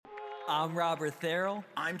I'm Robert Therrell.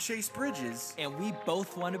 I'm Chase Bridges. And we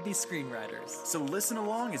both want to be screenwriters. So listen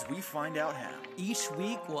along as we find out how. Each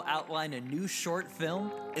week, we'll outline a new short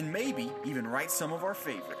film. And maybe even write some of our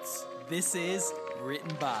favorites. This is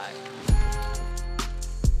Written By.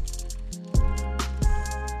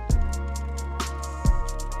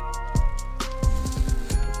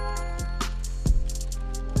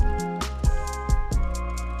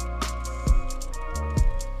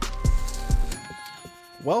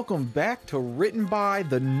 Welcome back to Written By,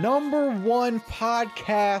 the #1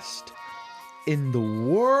 podcast in the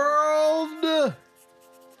world.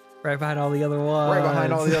 Right behind all the other ones. Right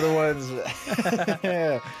behind all the other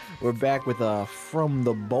ones. We're back with a From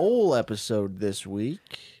the Bowl episode this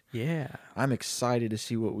week. Yeah. I'm excited to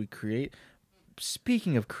see what we create.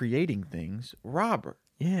 Speaking of creating things, Robert.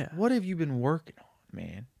 Yeah. What have you been working on,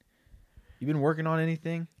 man? You been working on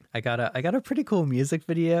anything? I got a pretty cool music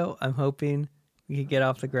video. I'm hoping we can get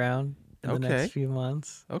off the ground in the next few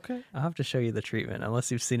months. Okay. I'll have to show you the treatment,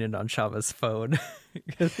 unless you've seen it on Chava's phone.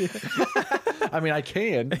 I mean, I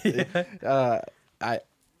can. Yeah.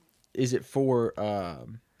 Is it for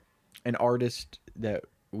an artist that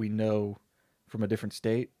we know from a different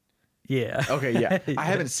state? Yeah. Okay, yeah. I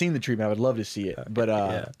haven't seen the treatment. I would love to see it. But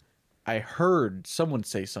yeah. I heard someone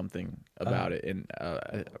say something about it, and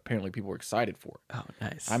apparently people were excited for it. Oh,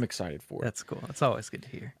 nice. I'm excited for it. That's cool. That's always good to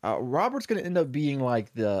hear. Robert's going to end up being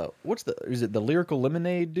like is it the Lyrical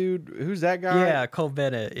Lemonade dude? Who's that guy? Yeah, Cole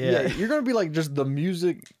Bennett. Yeah. You're going to be like just the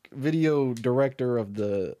music video director of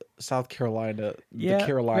the South Carolina, the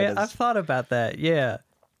Carolinas. Man, I've thought about that. Yeah.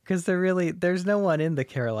 Because there's no one in the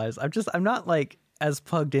Carolinas. I'm not like as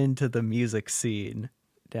plugged into the music scene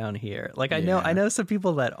down here. Like I know some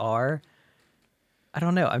people that are. I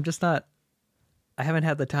don't know. I'm just not. I haven't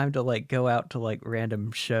had the time to like go out to like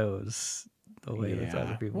random shows the way that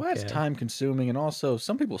other people. Well, that's time consuming, and also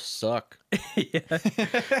some people suck. Yeah,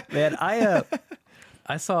 man.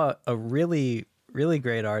 I saw a really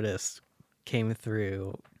great artist came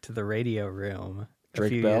through to the radio room a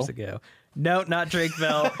few years ago. No, not Drake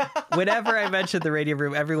Bell. Whenever I mention the radio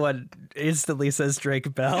room, everyone instantly says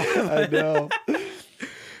Drake Bell. I know.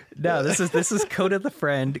 No, this is Coda the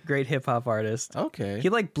Friend, great hip hop artist. Okay. He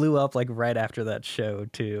like blew up like right after that show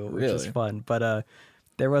too, which is fun. But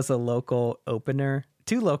there was a local opener,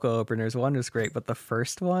 2 local openers. One was great, but the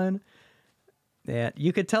first one, yeah,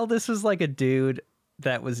 you could tell this was like a dude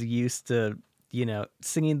that was used to,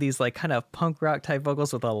 singing these like kind of punk rock type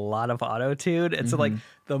vocals with a lot of auto-tune. And so like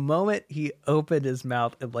the moment he opened his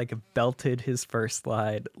mouth and like belted his first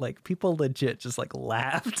line, like people legit just like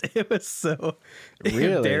laughed. It was so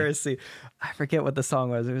embarrassing. I forget what the song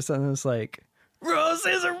was. It was something that was like,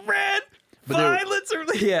 roses are red, violets are...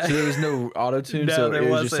 Yeah. So there was no auto-tune, No, so there it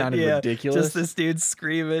wasn't. just sounded ridiculous? Just this dude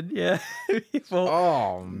screaming. Yeah. People,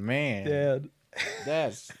 oh, man. Dad.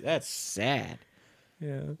 That's sad.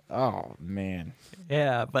 Yeah. Oh, man.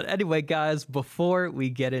 Yeah, but anyway, guys, before we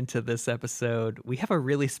get into this episode, we have a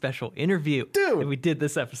really special interview that we did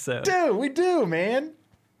this episode. Dude, we do, man.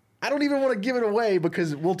 I don't even want to give it away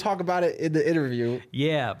because we'll talk about it in the interview.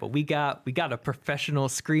 Yeah, but we got a professional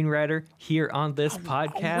screenwriter here on this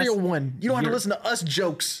podcast. A real one. You don't have to listen to us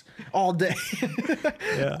jokes all day.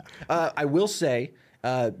 Yeah. I will say,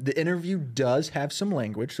 the interview does have some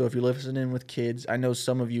language. So if you're listening with kids, I know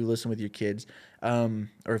some of you listen with your kids, or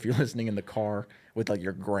if you're listening in the car with like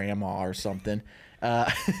your grandma or something,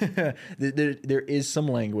 there is some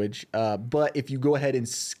language. But if you go ahead and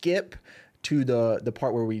skip to the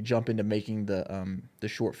part where we jump into making the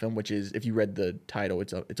short film, which is, if you read the title,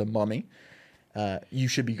 it's a mummy. You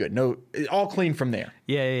should be good. No, all clean from there.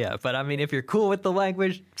 Yeah. But I mean, if you're cool with the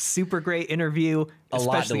language, super great interview. A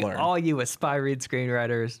lot to especially learn. all you aspiring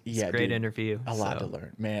screenwriters. It's a great interview. A lot to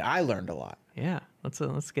learn. Man, I learned a lot. Yeah,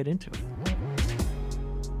 let's get into it.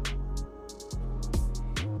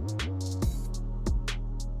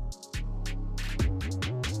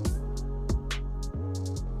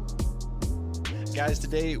 Guys,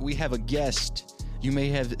 today we have a guest. You may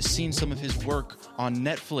have seen some of his work on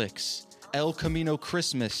Netflix, El Camino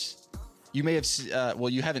Christmas. You may have,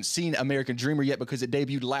 you haven't seen American Dreamer yet because it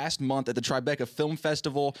debuted last month at the Tribeca Film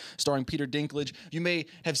Festival, starring Peter Dinklage. You may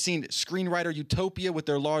have seen screenwriter Utopia with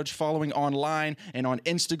their large following online and on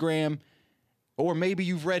Instagram. Or maybe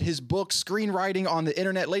you've read his book, Screenwriting on the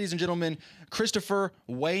Internet. Ladies and gentlemen, Christopher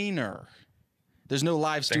Wainer. There's no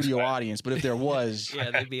live studio audience, but if there was,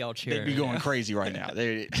 Yeah, they'd be all cheering. they'd be going crazy right now.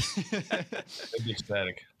 They'd be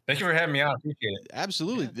ecstatic. Thank you for having me on. Appreciate it.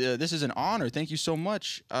 Absolutely. This is an honor. Thank you so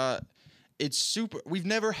much. It's super. We've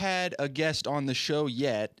never had a guest on the show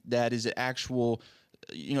yet that is an actual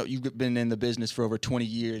you've been in the business for over 20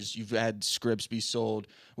 years. You've had scripts be sold.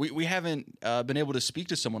 We haven't been able to speak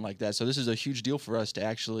to someone like that. So this is a huge deal for us to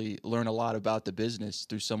actually learn a lot about the business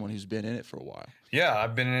through someone who's been in it for a while. Yeah,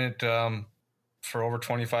 I've been in it for over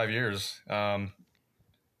 25 years. And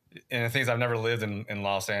the things, I've never lived in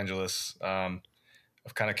Los Angeles.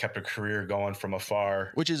 I've kind of kept a career going from afar.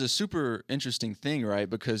 Which is a super interesting thing, right?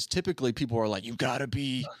 Because typically people are like, you got to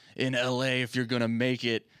be in LA if you're going to make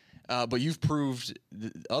it. But you've proved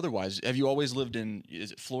otherwise. Have you always lived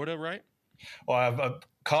is it Florida, right? Well, I've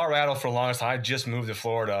Colorado for the longest time. I just moved to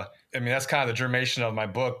Florida. I mean, that's kind of the germination of my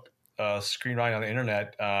book, Screenwriting on the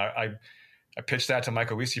Internet. I pitched that to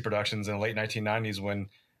Michael Wiese Productions in the late 1990s when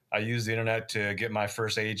I used the internet to get my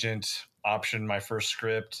first agent, option my first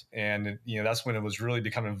script. And, that's when it was really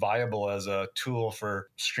becoming viable as a tool for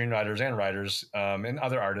screenwriters and writers and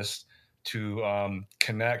other artists to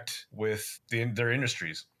connect with their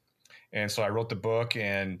industries. And so I wrote the book,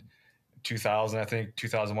 and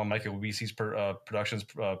 2001, Michael Wiese Productions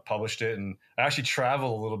published it. And I actually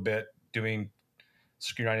traveled a little bit doing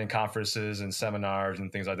screenwriting conferences and seminars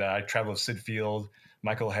and things like that. I traveled with Sid Field,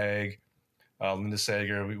 Michael Haig, Linda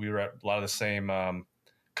Sager. We were at a lot of the same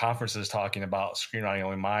conferences talking about screenwriting.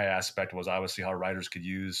 Only my aspect was obviously how writers could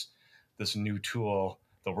use this new tool,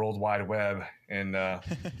 the World Wide Web, and the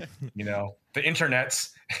internets,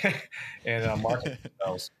 and market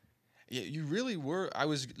themselves. Yeah, you really were. I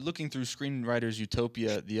was looking through Screenwriters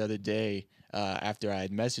Utopia the other day after I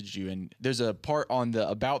had messaged you, and there's a part on the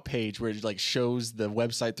About page where it shows the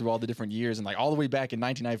website through all the different years, and all the way back in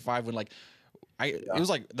 1995 when it was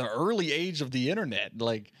the early age of the internet. It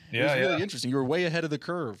was really interesting. You were way ahead of the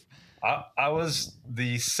curve. I was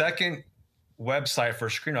the second website for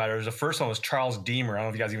screenwriters. The first one was Charles Deemer. I don't know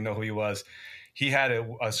if you guys even know who he was. He had a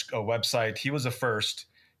website. He was the first.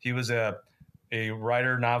 He was a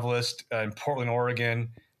writer, novelist in Portland, Oregon,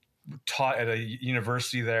 taught at a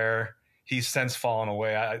university there. He's since fallen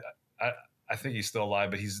away. I think he's still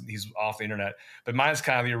alive, but he's off the internet. But mine's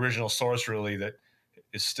kind of the original source, really, that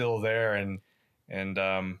is still there. And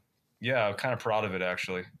I'm kind of proud of it,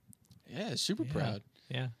 actually. Yeah, super proud.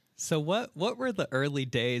 Yeah. So what were the early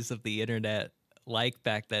days of the internet like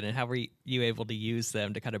back then, and how were you able to use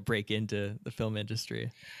them to kind of break into the film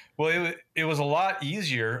industry? Well, it was a lot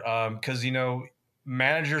easier because,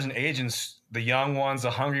 managers and agents, the young ones,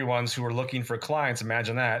 the hungry ones who were looking for clients,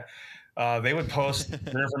 imagine that, they would post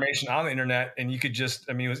their information on the internet, and you could just,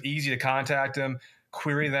 it was easy to contact them,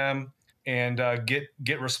 query them, and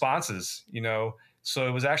get responses, So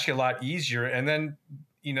it was actually a lot easier. And then,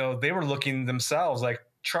 they were looking themselves, like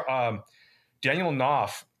Daniel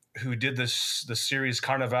Knopf, who did the series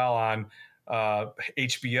Carnival on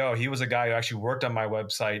HBO. He was a guy who actually worked on my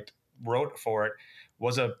website, wrote for it,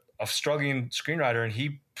 was a struggling screenwriter, and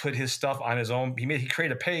he put his stuff on his own. He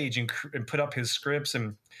created a page and put up his scripts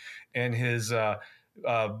and his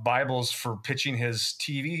Bibles for pitching his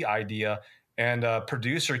TV idea. And a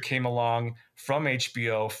producer came along from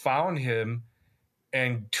HBO, found him,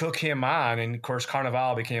 and took him on. And of course,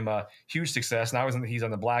 Carnival became a huge success. Now he's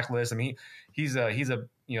on the blacklist. He's a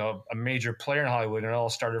major player in Hollywood, and it all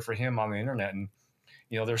started for him on the internet. And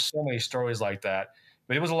there's so many stories like that.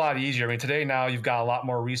 But it was a lot easier. Today now you've got a lot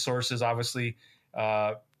more resources, obviously,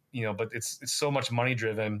 but it's so much money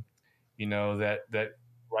driven, that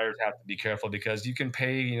writers have to be careful, because you can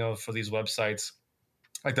pay, for these websites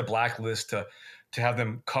like the Blacklist to have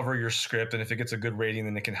them cover your script. And if it gets a good rating,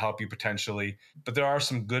 then it can help you potentially. But there are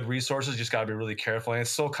some good resources. You just got to be really careful. And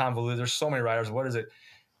it's so convoluted. There's so many writers. What is it?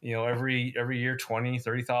 Every year, 20,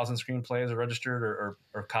 30,000 screenplays are registered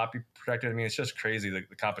or copy protected. It's just crazy, the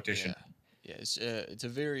competition. Yeah, it's a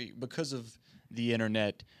very, because of the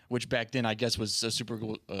internet, which back then I guess was a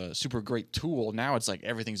super great tool. Now it's like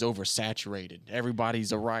everything's oversaturated.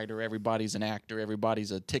 Everybody's a writer, everybody's an actor,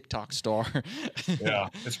 everybody's a TikTok star. Yeah,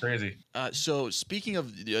 it's crazy. So speaking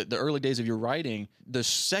of the early days of your writing, the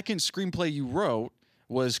second screenplay you wrote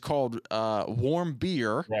was called Warm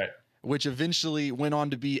Beer. Right. Which eventually went on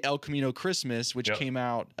to be El Camino Christmas, which came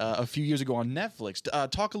out a few years ago on Netflix.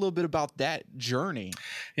 Talk a little bit about that journey.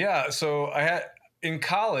 Yeah, so I had in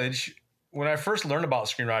college, when I first learned about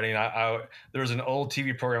screenwriting, there was an old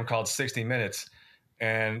TV program called 60 Minutes,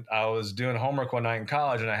 and I was doing homework one night in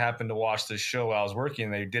college, and I happened to watch this show while I was working.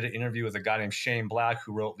 They did an interview with a guy named Shane Black,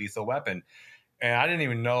 who wrote Lethal Weapon, and I didn't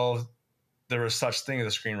even know there was such thing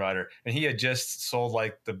as a screenwriter. And he had just sold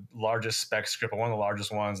the largest spec script, one of the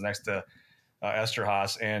largest ones next to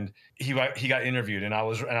Esterhaus. And he got interviewed, and I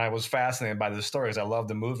was fascinated by this story because I loved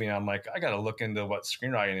the movie. And I'm like, I got to look into what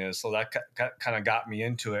screenwriting is. So that kind of got me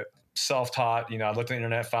into it. self-taught. I looked on the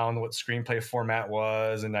internet, found what screenplay format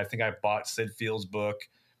was, and I think I bought Sid Field's book,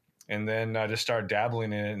 and then I just started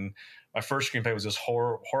dabbling in it. And my first screenplay was this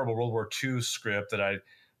horrible World War II script that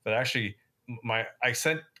I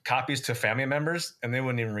sent copies to family members and they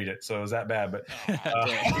wouldn't even read it. So it was that bad, but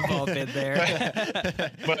we've all been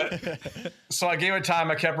there. but so I gave it time.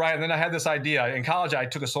 I kept writing. And then I had this idea in college. I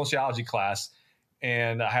took a sociology class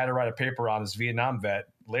and I had to write a paper on this Vietnam vet,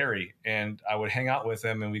 Larry. And I would hang out with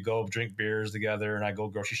him and we go drink beers together and I go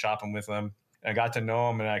grocery shopping with him. And I got to know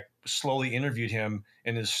him and I slowly interviewed him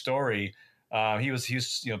in his story. He was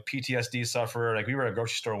PTSD sufferer. Like we were at a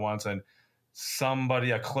grocery store once and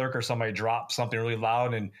a clerk or somebody dropped something really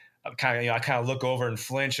loud, and I kind of look over and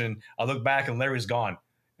flinch, and I look back, and Larry's gone,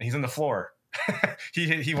 and he's on the floor.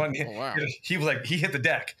 he went. Oh, wow. He was like he hit the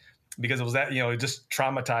deck because it was that just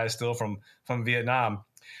traumatized still from Vietnam.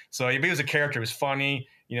 So he was a character. He was funny.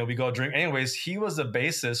 We go drink. Anyways, he was the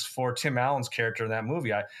basis for Tim Allen's character in that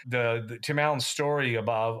movie. The Tim Allen story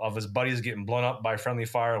of his buddies getting blown up by friendly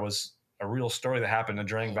fire was a real story that happened in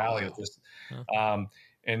Drang Valley.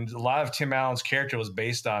 And a lot of Tim Allen's character was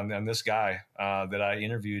based on this guy that I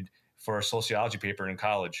interviewed for a sociology paper in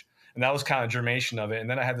college. And that was kind of germination of it. And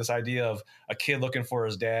then I had this idea of a kid looking for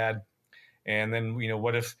his dad. And then,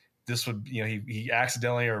 what if this would, he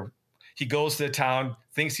accidentally, or he goes to the town,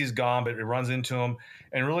 thinks he's gone, but it runs into him.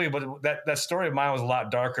 And really, but that story of mine was a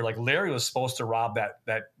lot darker. Like Larry was supposed to rob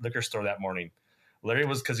that liquor store that morning. Larry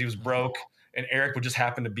was, because he was broke, and Eric would just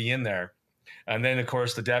happen to be in there. And then, of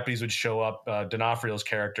course, the deputies would show up. D'Onofrio's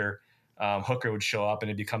character, Hooker, would show up, and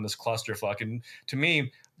it'd become this clusterfuck. And to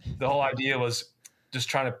me, the whole idea was just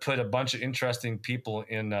trying to put a bunch of interesting people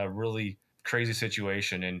in a really crazy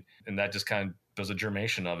situation, and that just kind of was a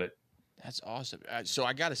germination of it. That's awesome. So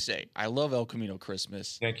I got to say, I love El Camino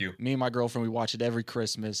Christmas. Thank you. Me and my girlfriend, we watch it every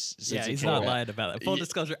Christmas. Yeah, he's not lying about it. Full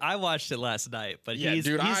disclosure, I watched it last night, but he's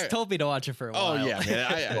told me to watch it for a while. Oh, yeah,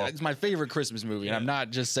 man. It's my favorite Christmas movie, and I'm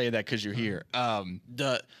not just saying that because you're here.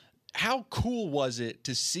 How cool was it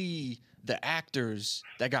to see the actors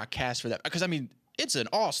that got cast for that? Because, I mean, it's an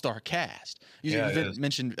all-star cast. You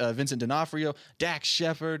mentioned Vincent D'Onofrio, Dax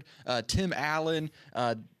Shepard, Tim Allen,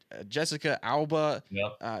 Jessica Alba.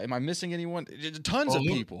 Yep. Am I missing anyone? Tons of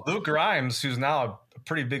people. Luke Grimes, who's now a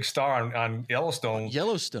pretty big star on Yellowstone.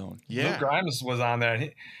 Yeah. Luke Grimes was on there.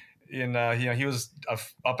 He was a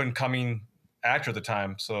up and coming actor at the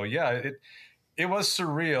time. So yeah, it was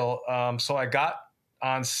surreal. So I got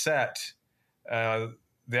on set the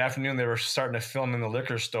afternoon they were starting to film in the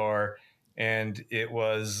liquor store, and it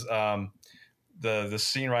was the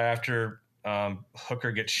scene right after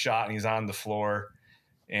Hooker gets shot and he's on the floor.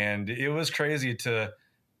 And it was crazy to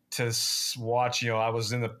watch. I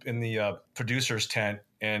was in the producer's tent,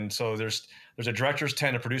 and so there's a director's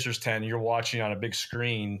tent, a producer's tent. And you're watching on a big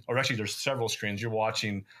screen, or actually there's several screens. You're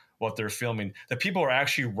watching what they're filming. The people are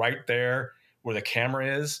actually right there where the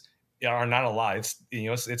camera is. Are not alive.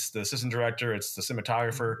 It's the assistant director, it's the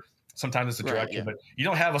cinematographer. Sometimes it's the director, but you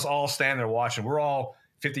don't have us all standing there watching. We're all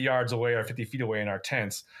 50 yards away or 50 feet away in our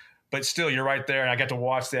tents, but still you're right there, and I got to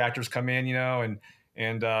watch the actors come in.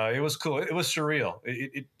 And it was cool. It was surreal.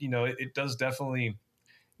 It does definitely,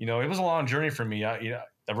 it was a long journey for me. I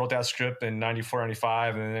wrote that script in 94,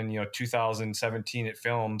 95, and then, 2017 it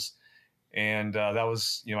films. And that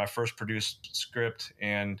was, my first produced script,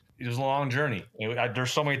 and it was a long journey.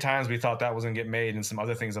 There's so many times we thought that was going to get made, and some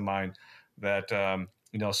other things of mine that,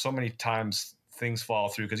 so many times things fall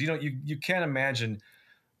through. Cause you can't imagine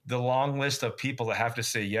the long list of people that have to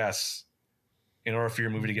say yes in order for your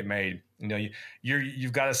movie to get made.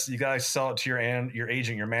 You've got to sell it to your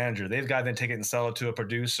agent, your manager. They've got to then take it and sell it to a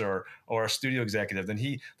producer or a studio executive. Then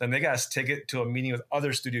they got to take it to a meeting with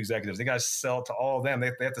other studio executives. They got to sell it to all of them.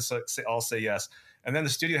 They have to all say yes. And then the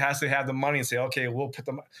studio has to have the money and say, okay, we'll put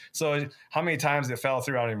them. So how many times it fell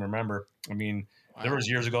through, I don't even remember. I mean, There was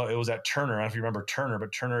years ago, it was at Turner. I don't know if you remember Turner,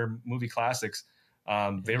 but Turner Movie Classics,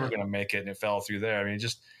 they were going to make it and it fell through there. I mean,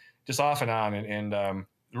 just off and on. And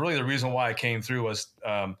really the reason why it came through was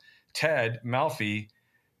Ted Malfi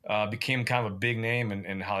became kind of a big name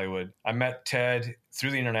in Hollywood. I met Ted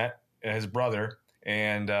through the internet, his brother,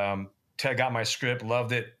 and Ted got my script,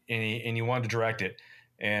 loved it, and he wanted to direct it.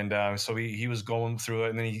 And so he was going through it,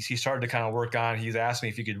 and then he started to kind of work on it. He's asked me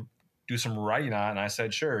if he could do some writing on it, and I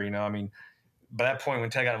said, sure. I mean, by that point when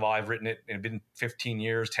Ted got involved, I've written it. It had been 15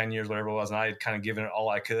 years, 10 years, whatever it was, and I had kind of given it all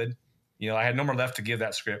I could. I had no more left to give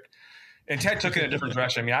that script. And Ted took it in a different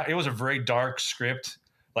direction. I mean, it was a very dark script.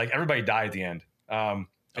 Like everybody died at the end. Wow.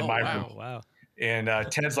 And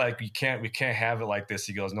Ted's like, we can't have it like this.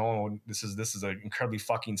 He goes, no one, this is an incredibly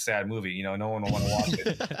fucking sad movie. You know, no one will want to watch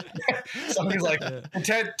it. So he's like, and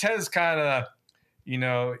Ted is kind of, you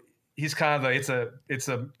know, he's kind of it's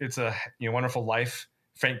a Wonderful Life,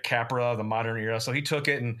 Frank Capra, the modern era. So he took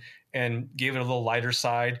it and gave it a little lighter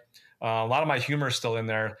side. A lot of my humor is still in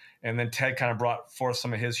there. And then Ted kind of brought forth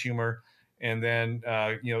some of his humor. And then,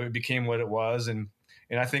 it became what it was. And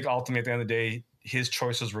I think ultimately at the end of the day, his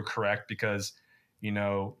choices were correct because,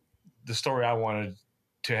 the story I wanted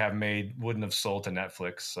to have made wouldn't have sold to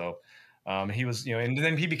Netflix. So he was, and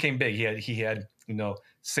then he became big. He had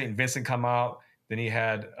St. Vincent come out. Then he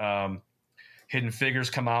had Hidden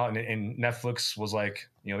Figures come out, and Netflix was like,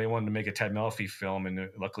 they wanted to make a Ted Melfi film, and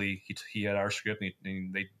luckily he had our script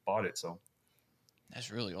and they bought it. So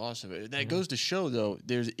that's really awesome. That goes to show, though,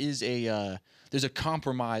 there's a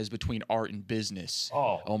compromise between art and business,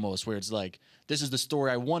 almost, where it's like, this is the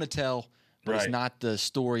story I want to tell, but it's not the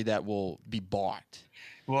story that will be bought.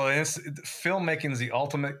 Well, filmmaking is the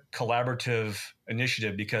ultimate collaborative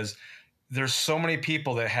initiative because there's so many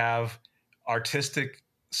people that have artistic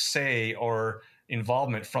say or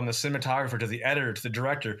involvement, from the cinematographer to the editor to the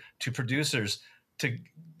director to producers to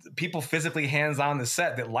people physically hands-on the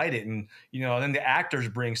set that light it, and then the actors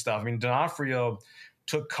bring stuff. I mean, D'Onofrio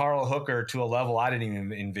took Carl Hooker to a level I didn't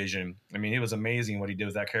even envision. I mean, it was amazing what he did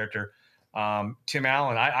with that character. Tim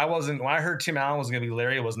Allen, I wasn't, when I heard Tim Allen was going to be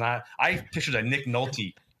Larry, I pictured a Nick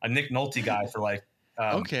Nolte guy for like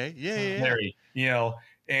Larry,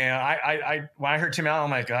 and I when I heard Tim Allen, I'm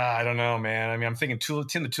like, I don't know, man. I mean, I'm thinking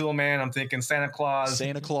Tim the Tool Man. I'm thinking Santa Claus,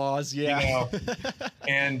 yeah.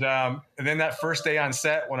 And then that first day on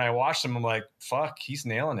set, when I watched him, I'm like, fuck, he's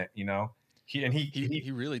nailing it,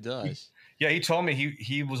 He really does. He told me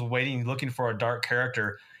he was looking for a dark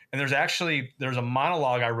character. And there's a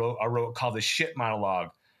monologue I wrote called the shit monologue,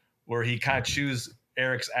 where he kind of chews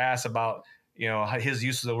Eric's ass about, his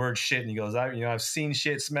use of the word shit. And he goes, I've seen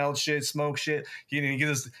shit, smelled shit, smoked shit. He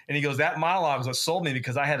goes, that monologue is what sold me,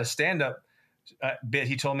 because I had a stand-up bit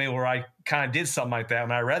he told me where I kind of did something like that.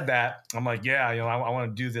 When I read that, I'm like, yeah, I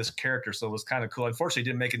want to do this character. So it was kind of cool. Unfortunately, it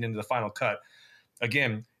didn't make it into the final cut.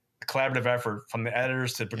 Again, a collaborative effort from the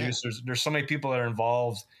editors to producers. Yeah. There's so many people that are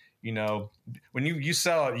involved. When you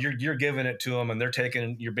sell it, you're giving it to them, and they're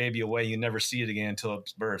taking your baby away. You never see it again until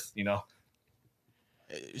it's birth.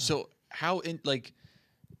 So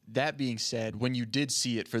that being said, when you did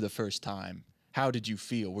see it for the first time, how did you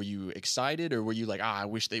feel? Were you excited, or were you like, I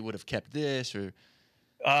wish they would have kept this? Or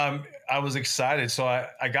I was excited. So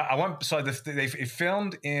they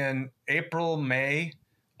filmed in April, May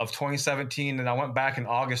of 2017, and I went back in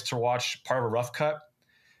August to watch part of a rough cut.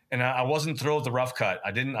 And I wasn't thrilled with the rough cut.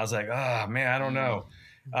 I was like, oh man, I don't know.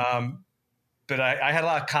 But I had a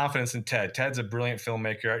lot of confidence in Ted. Ted's a brilliant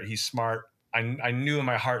filmmaker. He's smart. I knew in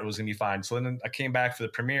my heart it was going to be fine. So then I came back for the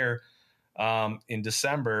premiere in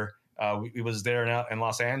December. We was there in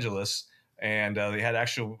Los Angeles, and they had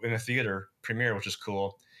actually in a theater premiere, which is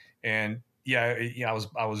cool. And I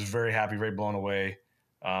was very happy, very blown away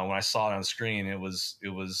when I saw it on screen. It was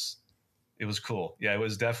cool. Yeah, it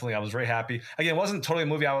was definitely, I was very happy. Again, it wasn't totally a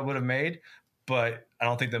movie I would have made, but I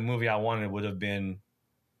don't think the movie I wanted would have made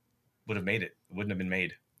it. It wouldn't have been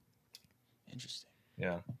made. Interesting.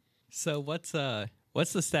 Yeah. So what's the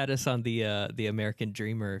status on the American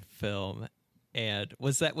Dreamer film? And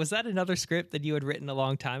was that another script that you had written a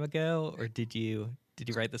long time ago, or did you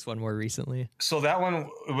write this one more recently? So that one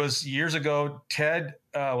was years ago. Ted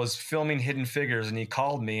was filming Hidden Figures, and he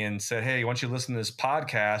called me and said, hey, why don't you listen to this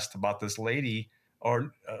podcast about this lady?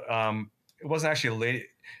 Or it wasn't actually a lady.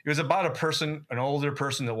 It was about an older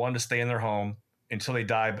person that wanted to stay in their home until they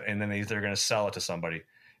died, and then they're going to sell it to somebody.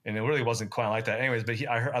 And it really wasn't quite like that. Anyways, but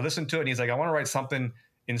I listened to it, and he's like, I want to write something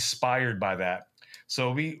inspired by that.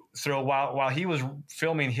 So while he was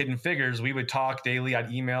filming Hidden Figures, we would talk daily.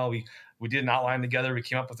 I'd email. We did an outline together. We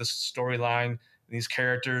came up with this storyline, these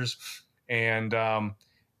characters, and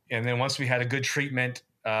then once we had a good treatment,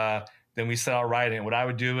 then we set out writing it. What I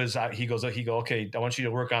would do is he go, okay, I want you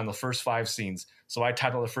to work on the first 5 scenes. So I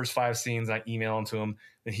typed out the first 5 scenes. I email them to him,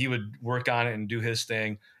 and he would work on it and do his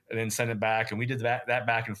thing, and then send it back. And we did that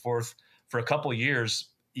back and forth for a couple of years,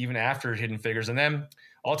 even after Hidden Figures. And then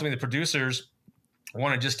ultimately the producers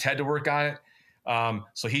wanted just Ted to work on it.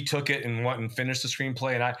 So he took it and went and finished the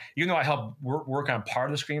screenplay. And even though I helped work on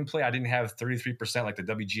part of the screenplay, I didn't have 33% like the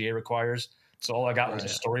WGA requires. So all I got was a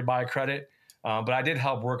story by credit. But I did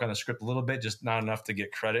help work on the script a little bit, just not enough to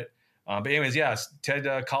get credit. But anyways,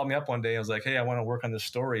 Ted called me up one day. I was like, hey, I want to work on this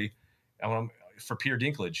story. I want for Peter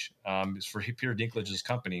Dinklage. It's for Peter Dinklage's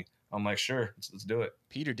company, I'm like, sure, let's do it.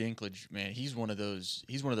 Peter Dinklage, man, he's one of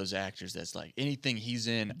those actors that's like anything he's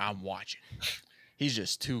in, I'm watching. He's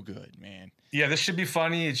just too good, man. Yeah, this should be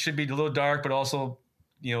funny. It should be a little dark, but also,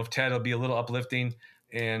 Ted will be a little uplifting.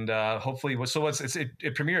 And hopefully, it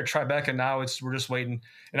premiered at Tribeca now. We're just waiting,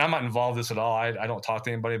 and I'm not involved in this at all. I don't talk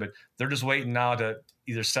to anybody, but they're just waiting now to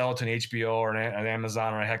either sell it to an HBO or an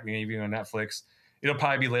Amazon or heck, maybe even a Netflix. It'll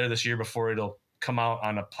probably be later this year before it'll come out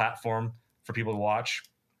on a platform for people to watch.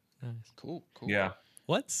 Cool. Yeah.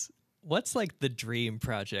 What's like the dream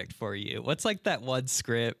project for you? What's like that one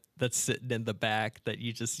script that's sitting in the back that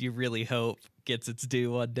you really hope gets its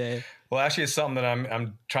due one day? Well, actually, it's something that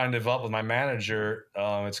I'm trying to develop with my manager.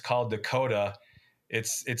 It's called Dakota.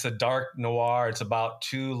 It's a dark noir. It's about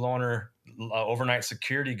two loner overnight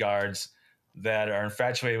security guards that are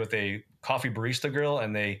infatuated with a coffee barista girl,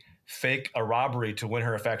 and they fake a robbery to win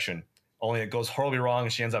her affection. Only it goes horribly wrong,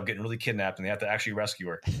 and she ends up getting really kidnapped, and they have to actually rescue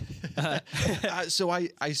her. So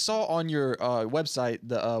I saw on your website,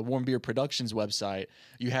 the Warm Beer Productions website,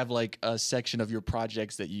 you have like a section of your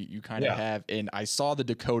projects that you kind of have, and I saw the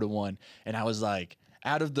Dakota one, and I was like,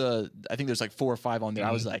 out of I think there's like 4 or 5 on there.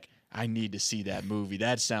 I was like, I need to see that movie.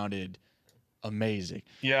 That sounded amazing.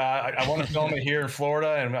 Yeah, I want to film it here in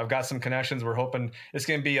Florida, and I've got some connections. We're hoping it's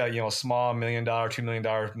going to be a small $1 million, $2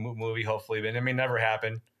 million movie, hopefully, but it may never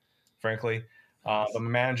happen, frankly. But my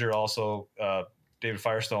manager also, David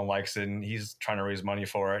Firestone, likes it, and he's trying to raise money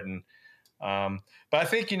for it. And but I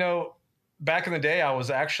think back in the day,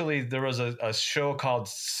 there was a show called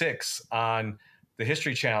Six on the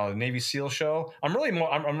History Channel, the Navy SEAL show. I'm really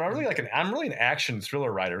an action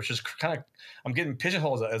thriller writer, which is kind of, I'm getting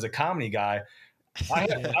pigeonholed as a comedy guy. I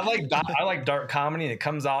like dark comedy, and it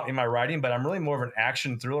comes out in my writing, but I'm really more of an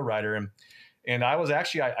action thriller writer. And I was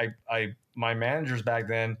actually, my managers back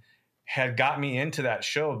then had got me into that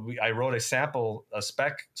show. I wrote a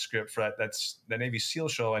spec script for that's the Navy SEAL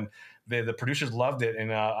show, and the producers loved it.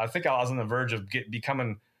 And I think I was on the verge of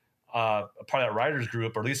becoming a part of that writers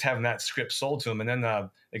group, or at least having that script sold to them. And then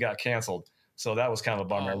it got canceled. So that was kind of a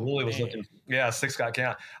bummer. I really was looking. Yeah, Six got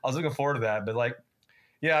canceled. I was looking forward to that, but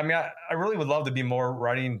I really would love to be more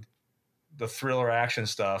writing the thriller action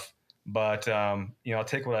stuff. But I'll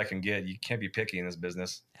take what I can get. You can't be picky in this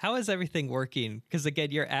business. How is everything working? Because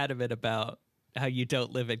again, you're adamant about how you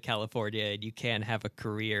don't live in California and you can have a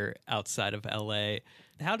career outside of LA.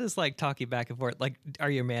 How does talking back and forth, are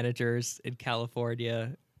your managers in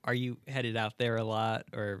California? Are you headed out there a lot,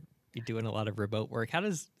 or you doing a lot of remote work? How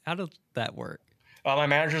does that work? My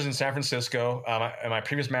manager's in San Francisco, and my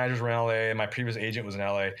previous managers were in LA, and my previous agent was in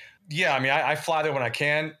LA. Yeah, I fly there when I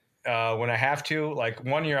can. When I have to. Like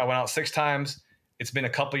 1 year I went out 6 times. It's been a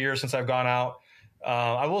couple years since I've gone out.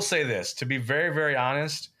 I will say this, to be very, very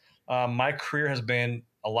honest, my career has been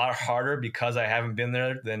a lot harder because I haven't been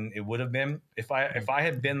there than it would have been. If I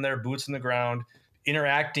had been there, boots in the ground,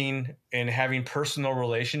 interacting and having personal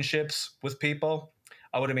relationships with people,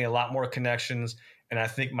 I would have made a lot more connections, and I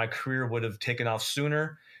think my career would have taken off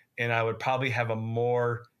sooner, and I would probably have a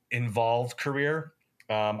more involved career.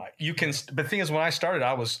 But the thing is, when I started,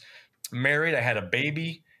 I was married. I had a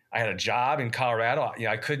baby. I had a job in Colorado.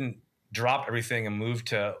 I couldn't drop everything and move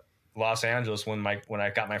to Los Angeles when I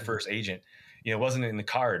got my first agent. It wasn't in the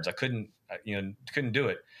cards. I couldn't do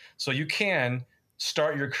it. So you can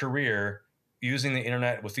start your career using the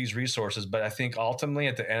internet with these resources. But I think ultimately,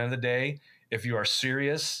 at the end of the day, if you are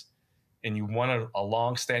serious and you want a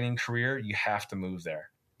long-standing career, you have to move there,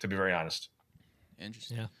 to be very honest.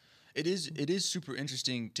 Interesting. Yeah. It is super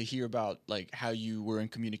interesting to hear about how you were in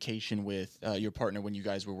communication with your partner when you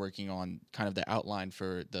guys were working on kind of the outline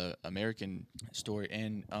for the American story.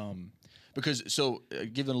 And because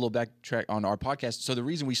giving a little backtrack on our podcast, so the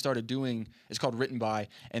reason we started doing, it's called Written By,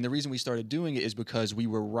 and the reason we started doing it is because we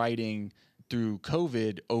were writing through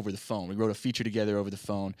COVID over the phone. We wrote a feature together over the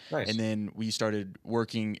phone. Nice. And then we started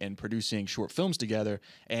working and producing short films together,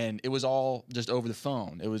 and it was all just over the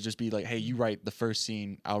phone. It would just be like, hey, you write the first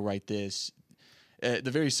scene, I'll write this.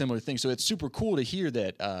 The very similar thing. So it's super cool to hear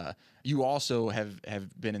that you also have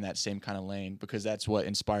been in that same kind of lane, because that's what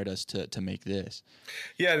inspired us to make this.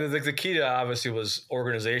 Yeah, the key to obviously was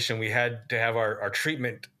organization. We had to have our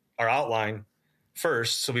treatment, our outline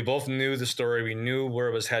first, so we both knew the story, we knew where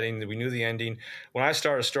it was heading, we knew the ending. When I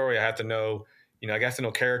start a story, I have to know, I have to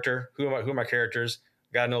know character, who are my characters,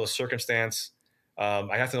 I got to know the circumstance,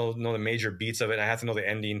 I have to know the major beats of it, and I have to know the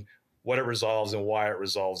ending, what it resolves and why it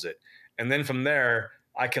resolves it. And then from there,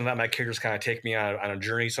 I can let my characters kind of take me on a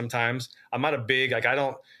journey sometimes. I'm not a big,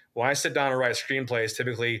 when I sit down to write screenplays,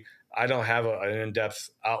 typically I don't have an in-depth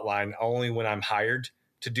outline, only when I'm hired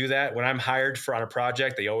to do that. When I'm hired on a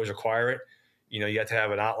project, they always require it. You have to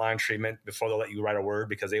have an outline treatment before they'll let you write a word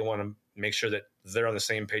because they want to make sure that they're on the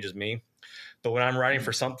same page as me. But when I'm writing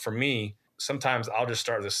for me, sometimes I'll just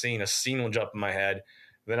start a scene will jump in my head.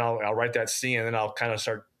 Then I'll write that scene, and then I'll kind of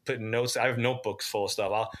start putting notes. I have notebooks full of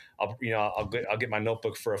stuff. I'll get my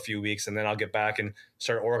notebook for a few weeks, and then I'll get back and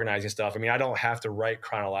start organizing stuff. I mean, I don't have to write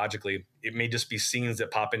chronologically. It may just be scenes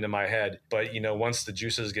that pop into my head. But once the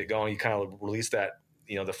juices get going, you kind of release that,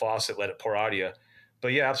 the faucet, let it pour out of you.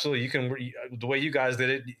 But yeah, absolutely. The way you guys did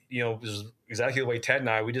it, was exactly the way Ted and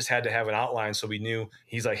I, we just had to have an outline. So we knew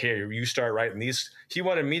he's like, here, you start writing these. He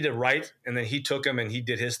wanted me to write, and then he took them and he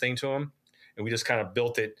did his thing to them. And we just kind of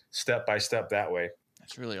built it step by step that way.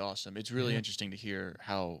 That's really awesome. It's really interesting to hear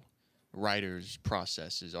how writers'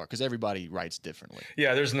 processes are, because everybody writes differently.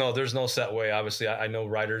 Yeah, there's no set way. Obviously, I know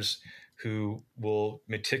writers who will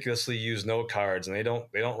meticulously use note cards, and they don't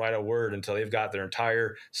write a word until they've got their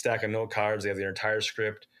entire stack of note cards. They have their entire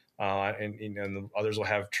script, and others will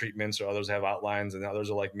have treatments, or others have outlines, and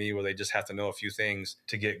others are like me where they just have to know a few things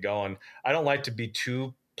to get going. I don't like to be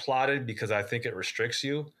too plotted because I think it restricts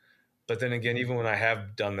you. But then again, even when I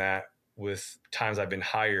have done that with times I've been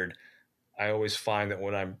hired, I always find that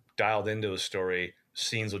when I'm dialed into a story,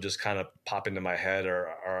 scenes will just kind of pop into my head, or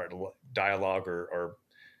dialogue or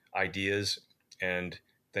ideas. And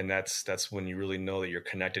then that's when you really know that you're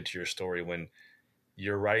connected to your story, when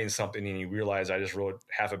you're writing something and you realize I just wrote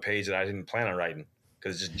half a page that I didn't plan on writing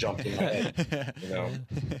because it just jumped in my head.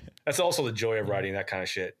 That's also the joy of writing that kind of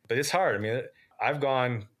shit. But it's hard. I mean,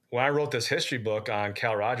 when I wrote this history book on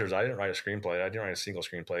Cal Rogers, I didn't write a screenplay. I didn't write a single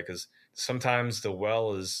screenplay because sometimes the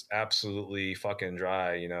well is absolutely fucking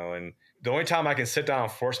dry, and the only time I can sit down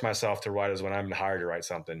and force myself to write is when I'm hired to write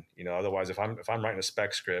something, otherwise if I'm writing a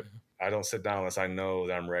spec script, I don't sit down unless I know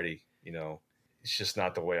that I'm ready. It's just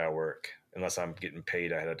not the way I work unless I'm getting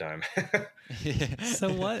paid ahead of time.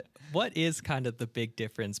 So what is kind of the big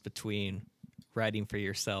difference between writing for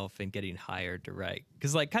yourself and getting hired to write?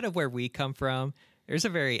 Because kind of where we come from, there's a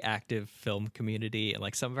very active film community,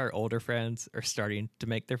 and some of our older friends are starting to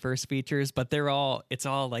make their first features, but it's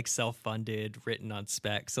all self-funded, written on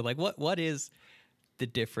spec. So what is the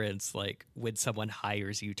difference when someone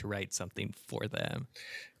hires you to write something for them?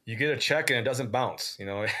 You get a check and it doesn't bounce, Been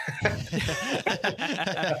there,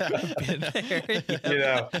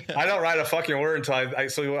 I don't write a fucking word until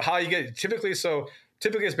so how you get typically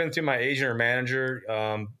it's been through my agent or manager.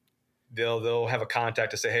 They'll have a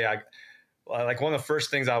contact to say, hey, one of the first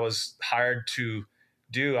things I was hired to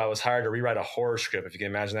do, I was hired to rewrite a horror script, if you can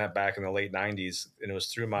imagine that, back in the late 90s. And it was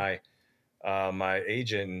through my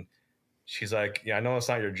agent. And she's like, yeah, I know it's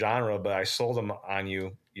not your genre, but I sold them on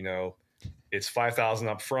you. It's $5,000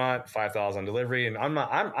 up front, $5,000 on delivery. And I'm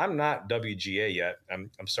not WGA yet. I'm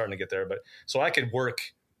starting to get there. But so I could work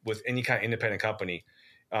with any kind of independent company.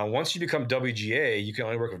 Once you become WGA, you can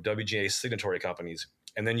only work with WGA signatory companies.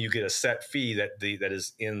 And then you get a set fee that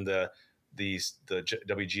is in the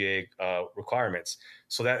WGA requirements.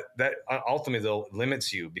 So that ultimately though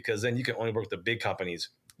limits you, because then you can only work with the big companies.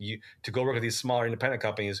 To go work with these smaller independent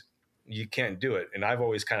companies, you can't do it. And I've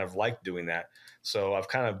always kind of liked doing that. So I've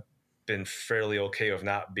kind of been fairly okay with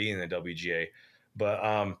not being in the WGA.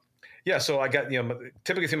 But so I got,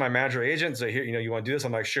 typically through my manager agents, they hear, you want to do this?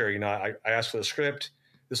 I'm like, sure. I asked for the script.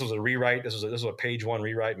 This was a rewrite. This was a page one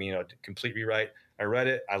rewrite, a complete rewrite. I read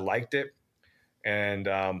it. I liked it. And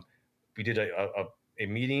we did a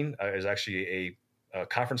meeting. It was actually a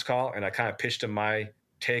conference call, and I kind of pitched them my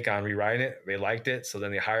take on rewriting it. They liked it. So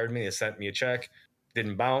then they hired me. They sent me a check.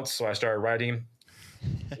 Didn't bounce. So I started writing.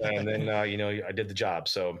 And then, I did the job.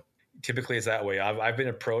 So typically it's that way. I've been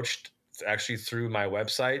approached actually through my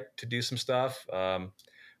website to do some stuff.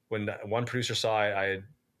 When one producer saw I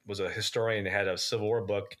was a historian and had a Civil War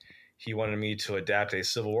book, he wanted me to adapt a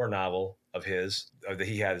Civil War novel of his, that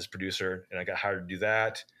he had as producer. And I got hired to do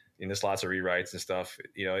that. And there's lots of rewrites and stuff.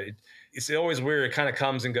 It's always weird. It kind of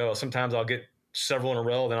comes and goes. Sometimes I'll get several in a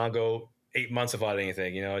row, then I'll go 8 months without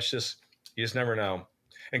anything. It's just, you just never know.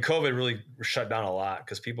 And COVID really shut down a lot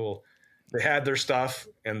because people, they had their stuff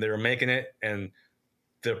and they were making it, and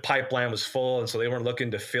the pipeline was full. And so they weren't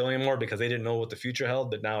looking to fill anymore because they didn't know what the future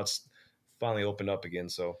held. But now it's finally opened up again.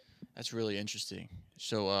 So that's really interesting.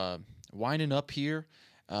 So winding up here,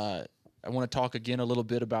 I want to talk again a little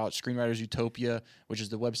bit about Screenwriters Utopia, which is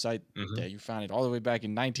the website that you founded all the way back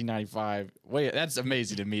in 1995. Wait, that's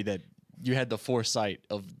amazing to me that you had the foresight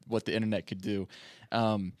of what the internet could do.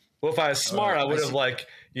 Well, if I was smart, I would have I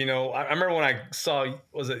remember when I saw,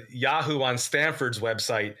 was it Yahoo on Stanford's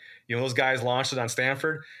website, those guys launched it on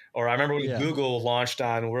Stanford. Or I remember when Google launched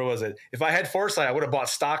on, where was it? If I had foresight, I would have bought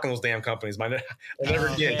stock in those damn companies. I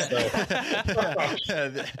never did. So.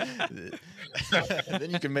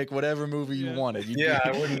 Then you can make whatever movie you wanted.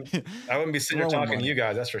 I wouldn't be sitting here talking to you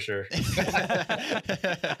guys. That's for sure.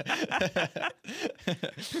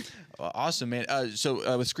 Well, awesome, man.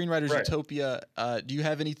 So with Screenwriters Utopia, do you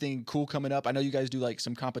have anything cool coming up? I know you guys do like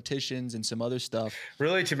some competitions and some other stuff.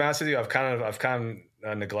 Really, to be honest with you, I've kind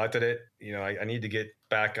of neglected it. I need to get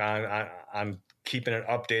back on keeping it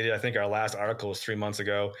updated. I think our last article was 3 months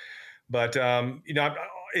ago, but it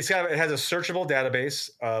has a searchable database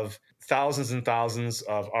of thousands and thousands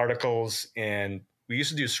of articles, and we used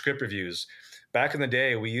to do script reviews. Back in the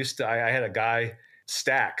day, I had a guy,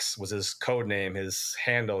 Stacks was his code name, his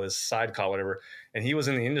handle, his side call, whatever, and he was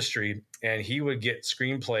in the industry, and he would get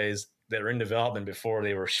screenplays that were in development before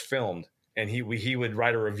they were filmed, and he would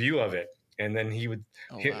write a review of it, and then he would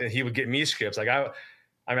get me scripts. Like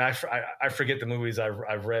I forget the movies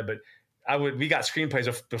I've read, but we got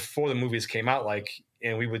screenplays before the movies came out,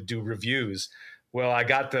 and we would do reviews. Well, I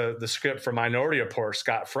got the script for Minority Report,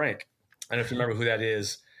 Scott Frank. I don't know if you remember who that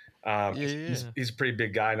is. He's a pretty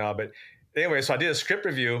big guy now, but anyway, so I did a script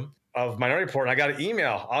review of Minority Report, and I got an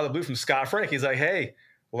email out of the blue from Scott Frank. He's like, "Hey,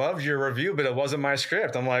 loved your review, but it wasn't my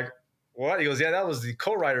script." I'm like, "What?" He goes, "Yeah, that was the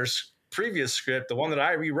co-writer's previous script, the one that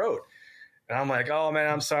I rewrote." And I'm like, "Oh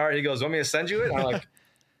man, I'm sorry." He goes, "Want me to send you it?" And I'm like,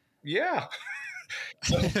 "Yeah."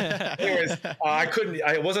 So, anyways,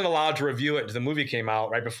 I wasn't allowed to review it. The movie came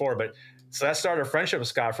out right before, but so that started a friendship with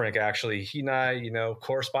Scott Frank. Actually, he and I,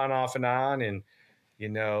 correspond off and on, and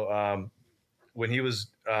when he was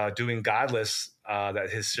doing Godless, that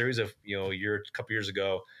his series of a couple years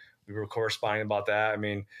ago, we were corresponding about that. I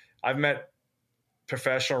mean, I've met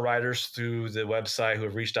professional writers through the website who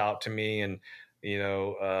have reached out to me, and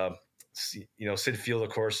Sid Field, of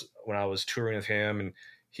course, when I was touring with him, and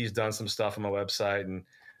he's done some stuff on my website, and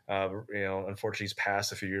unfortunately he's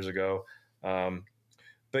passed a few years ago.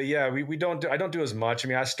 But yeah, I don't do as much. I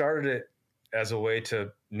mean, I started it as a way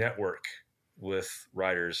to network with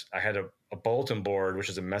writers. I had a bulletin board, which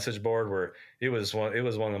is a message board, where it was one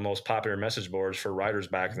of the most popular message boards for writers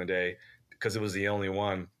back in the day, because it was the only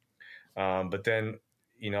one. But then,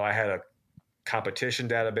 I had a competition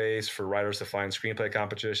database for writers to find screenplay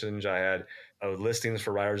competitions. I had listings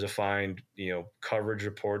for writers to find, coverage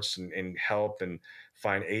reports and help, and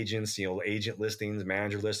find agents, agent listings,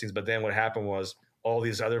 manager listings. But then what happened was, all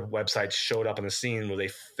these other websites showed up on the scene where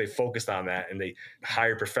they focused on that, and they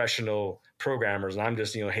hired professional programmers. And I'm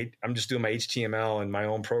just, I'm just doing my HTML and my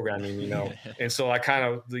own programming, And so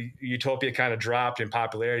the Utopia kind of dropped in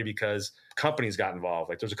popularity because companies got involved.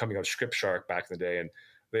 Like, there's a company called Script Shark back in the day, and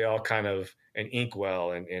they all and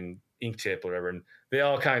Inkwell and Inktip, whatever. And they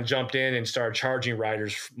all kind of jumped in and started charging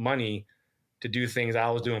writers money to do things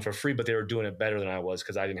I was doing for free, but they were doing it better than I was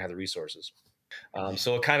because I didn't have the resources.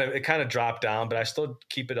 So it kind of dropped down, but I still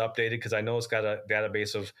keep it updated because I know it's got a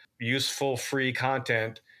database of useful free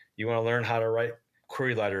content. You want to learn how to write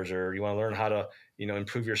query letters, or you want to learn how to,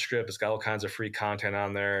 improve your script. It's got all kinds of free content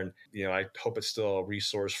on there. And, I hope it's still a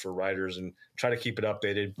resource for writers, and try to keep it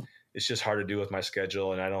updated. It's just hard to do with my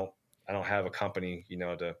schedule, and I don't have a company,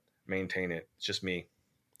 to maintain it. It's just me.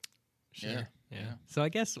 Sure. Yeah. So I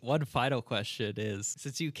guess one final question is,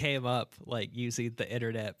 since you came up using the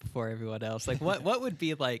internet before everyone else, what would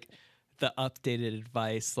be the updated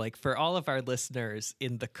advice for all of our listeners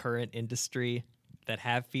in the current industry that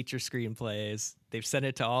have feature screenplays? They've sent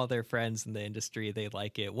it to all their friends in the industry. They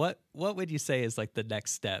like it. What would you say is the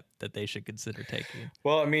next step that they should consider taking?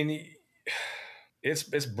 Well, I mean,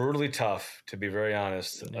 it's brutally tough, to be very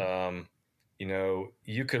honest. Yeah.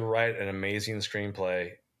 You could write an amazing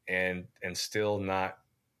screenplay and still not.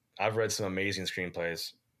 I've read some amazing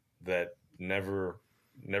screenplays that never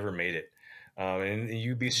made it, and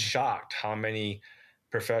you'd be shocked how many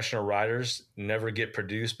professional writers never get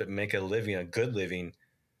produced but make a living, a good living,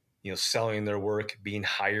 selling their work, being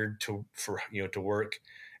hired to work,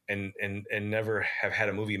 and never have had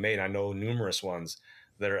a movie made. I know numerous ones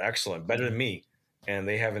that are excellent, better than me, and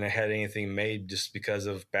they haven't had anything made just because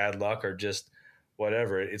of bad luck or just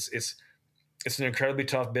whatever. It's an incredibly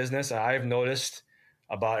tough business. I've noticed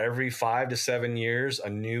about every 5 to 7 years, a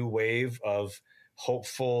new wave of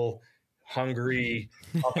hopeful, hungry,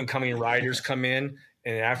 up and coming writers come in.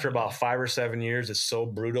 And after about 5 or 7 years, it's so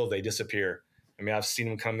brutal, they disappear. I mean, I've seen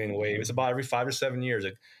them come in waves. It's about every 5 or 7 years,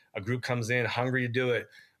 a group comes in hungry to do it,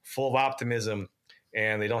 full of optimism,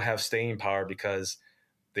 and they don't have staying power because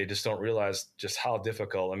they just don't realize just how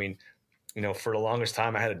difficult. I mean, for the longest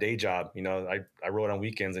time, I had a day job. I wrote on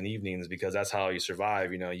weekends and evenings because that's how you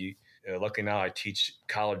survive. Luckily now I teach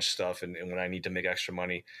college stuff and when I need to make extra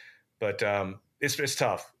money, but it's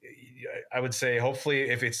tough. I would say hopefully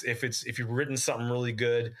if you've written something really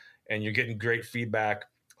good and you're getting great feedback,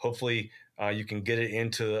 hopefully you can get it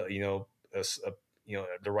into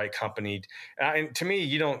the right company. And to me,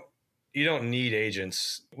 you don't need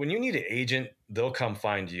agents. When you need an agent, they'll come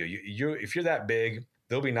find you. If you're that big,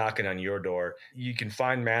 they'll be knocking on your door. You can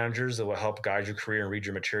find managers that will help guide your career and read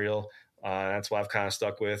your material. That's what I've kind of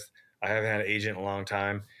stuck with. I haven't had an agent in a long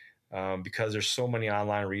time because there's so many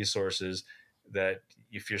online resources that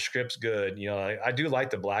if your script's good, I do like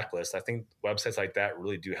the Blacklist. I think websites like that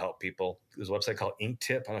really do help people. There's a website called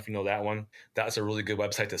Inktip. I don't know if you know that one. That's a really good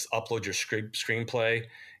website to upload your screenplay,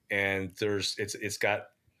 and it's got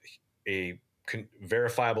a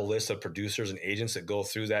verifiable list of producers and agents that go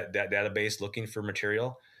through that database looking for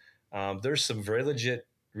material. There's some very legit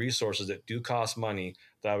resources that do cost money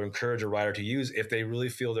that I would encourage a writer to use if they really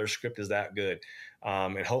feel their script is that good.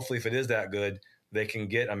 And hopefully if it is that good, they can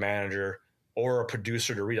get a manager or a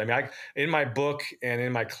producer to read. I mean, in my book and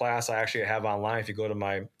in my class, I actually have online, if you go to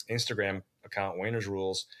my Instagram account, Wayner's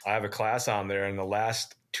Rules, I have a class on there. And the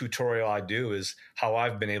last tutorial I do is how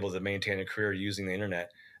I've been able to maintain a career using the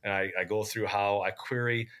internet. And I go through how I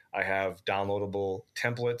query. I have downloadable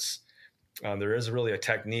templates. There is really a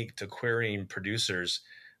technique to querying producers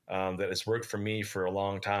that has worked for me for a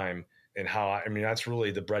long time. And that's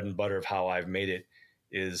really the bread and butter of how I've made it,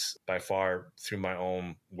 is by far through my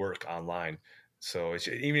own work online. So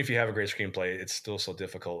even if you have a great screenplay, it's still so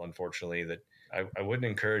difficult, unfortunately, that I wouldn't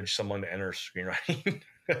encourage someone to enter screenwriting.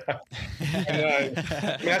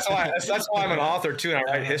 That's why I'm an author too, and I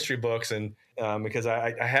write history books, and because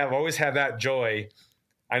I have always had that joy.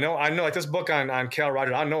 I know like this book on Cal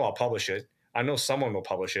Rogers, I know I'll publish it. I know someone will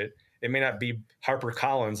publish it. It may not be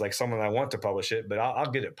HarperCollins, like someone I want to publish it, but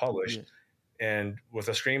I'll get it published. Yeah. And with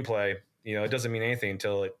a screenplay, it doesn't mean anything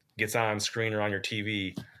until it gets on screen or on your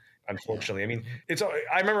TV. Unfortunately, I mean,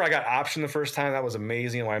 I remember I got optioned the first time. That was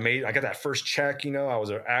amazing. When I got that first check, I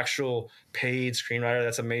was an actual paid screenwriter.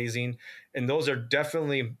 That's amazing. And those are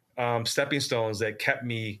definitely stepping stones that kept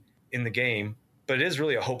me in the game. But it is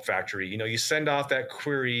really a hope factory. You send off that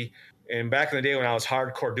query. And back in the day when I was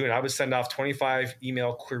hardcore doing it, I would send off 25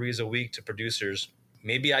 email queries a week to producers.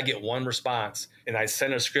 Maybe I get one response, and I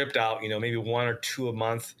send a script out, maybe 1 or 2 a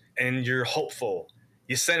month, and you're hopeful.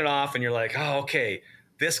 You send it off, and you're like, oh, okay,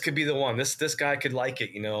 this could be the one. This guy could like it,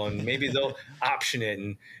 and maybe they'll option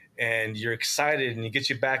it, and you're excited, and it gets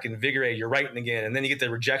you back invigorated. You're writing again, and then you get the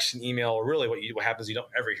rejection email. Or really, what happens? You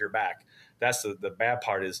don't ever hear back. That's the bad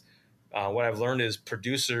part. Is what I've learned is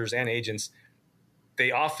producers and agents, they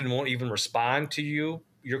often won't even respond to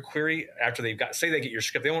your query after they get your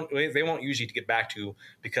script. They won't usually get back to you,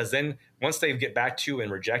 because then once they get back to you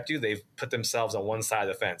and reject you, they've put themselves on one side of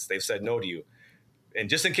the fence. They've said no to you. And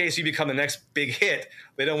just in case you become the next big hit,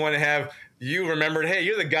 they don't want to have you remembered, hey,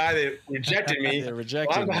 you're the guy that rejected me. They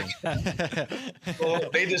rejected me. Well,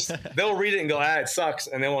 they'll read it and go, it sucks.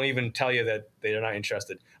 And they won't even tell you that they're not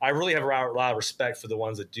interested. I really have a lot of respect for the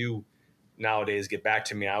ones that do nowadays get back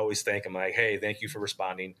to me. I always thank them, like, hey, thank you for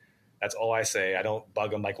responding. That's all I say. I don't bug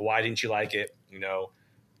them like, why didn't you like it?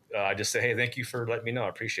 I just say, hey, thank you for letting me know. I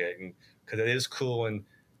appreciate it. Because it is cool when,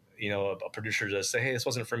 a producer just say, hey, this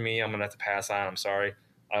wasn't for me. I'm going to have to pass on. I'm sorry.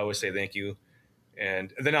 I always say thank you.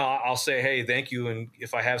 And then I'll say, hey, thank you. And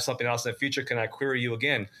if I have something else in the future, can I query you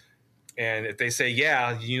again? And if they say,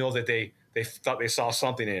 yeah, that they thought they saw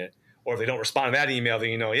something in it. Or if they don't respond to that email,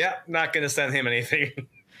 then not going to send him anything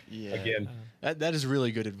again. That is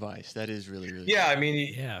really good advice. That is really, really good. I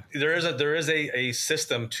mean, there is a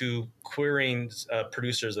system to querying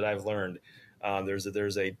producers that I've learned. There's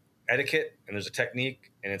a etiquette and there's a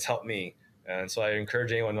technique, and it's helped me. And so I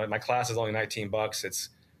encourage anyone. My class is only $19. It's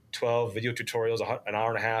 12 video tutorials, an hour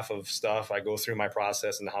and a half of stuff. I go through my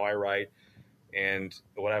process and how I write, and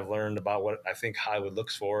what I've learned about what I think Hollywood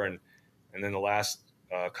looks for, and then the last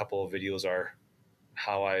couple of videos are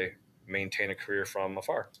how I maintain a career from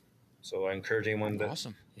afar. So I encourage anyone that's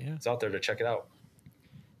out there to check it out.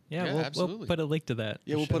 We'll put a link to that.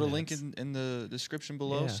 Yeah, we'll put a link in the description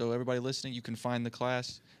below, so everybody listening, you can find the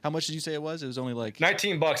class. How much did you say it was? It was only like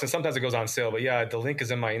 $19, and sometimes it goes on sale. But the link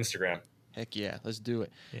is in my Instagram. Heck yeah, let's do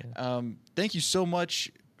it. Yeah. Thank you so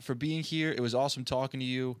much for being here. It was awesome talking to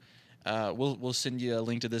you. We'll send you a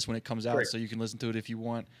link to this when it comes out, so you can listen to it if you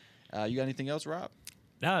want. You got anything else, Rob?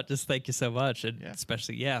 No, just thank you so much, and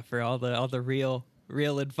especially for all the real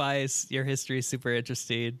advice. Your history is super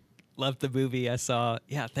interesting. Loved the movie I saw.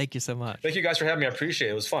 Yeah, thank you so much. Thank you guys for having me. I appreciate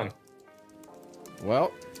it. It was fun.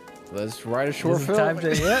 Well, let's write a short film. All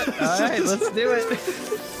right, let's do it.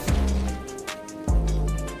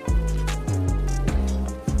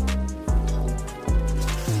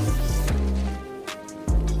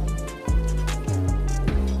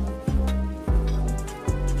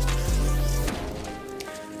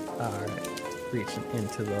 reaching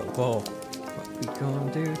into the bowl. What we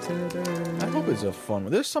gonna do today? I hope it's a fun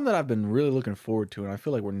one. There's some that I've been really looking forward to, and I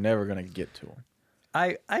feel like we're never gonna get to them.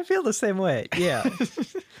 I feel the same way. Yeah.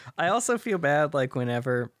 I also feel bad like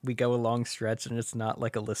whenever we go a long stretch and it's not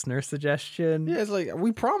like a listener suggestion. Yeah, it's like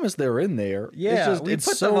we promised they were in there. Yeah, we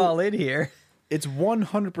put them all in here. It's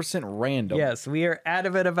 100% random. Yes, we are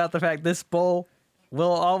adamant about the fact this bowl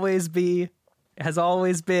will always be, has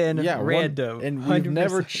always been random. And we've 100%.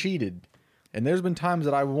 never cheated. And there's been times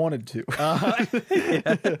that I wanted to.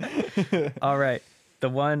 All right. The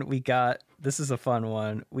one we got, this is a fun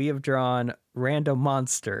one. We have drawn Random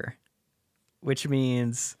Monster, which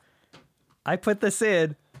means I put this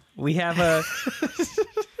in. We have a,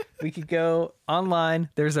 we could go online.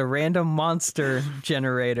 There's a random monster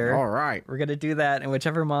generator. All right. We're going to do that. And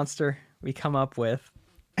whichever monster we come up with.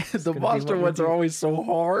 The monster ones are always so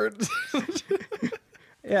hard.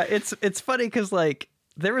 Yeah, it's funny because like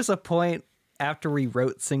there was a point after we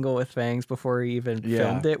wrote Single with Fangs before we even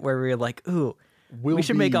filmed it where we were like, ooh, we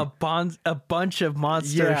should make a bunch of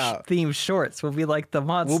monster themed shorts. We'll be like the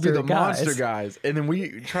monster guys. We'll be the monster guys. And then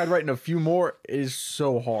we tried writing a few more. It is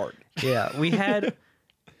so hard. Yeah, we had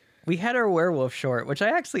our werewolf short, which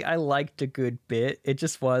I liked a good bit. It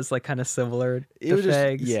just was like kind of similar to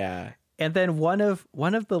Fangs. Yeah. And then one of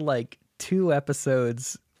the like 2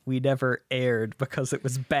 episodes we never aired because it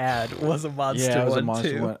was bad was a monster one. Yeah, it was a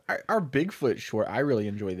monster too. One. Our Bigfoot short, I really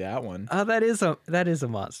enjoyed that one. Oh, that is a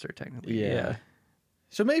monster technically. Yeah.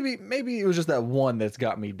 So maybe it was just that one that's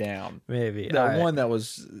got me down. Maybe that one that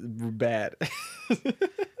was bad.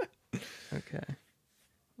 Okay.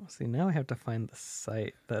 Well, see, now I have to find the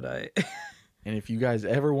site that I. And if you guys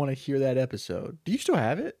ever want to hear that episode, do you still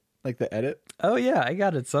have it? Like the edit? Oh yeah, I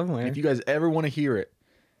got it somewhere. If you guys ever want to hear it,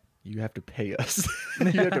 you have to pay us.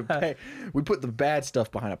 You have to pay. We put the bad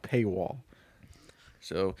stuff behind a paywall.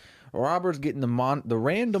 So Robert's getting the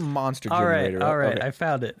random monster generator. All right. Okay. I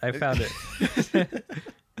found it.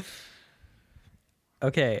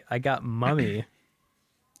 Okay, I got Mummy.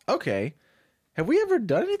 Okay. Have we ever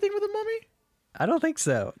done anything with a mummy? I don't think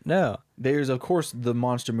so. No. There's, of course, the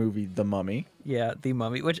monster movie, The Mummy. Yeah, The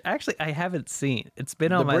Mummy, which actually I haven't seen. It's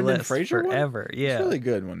been on my list forever. One? Yeah. It's a really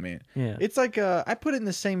good one, man. Yeah. It's like, I put it in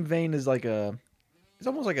the same vein as like it's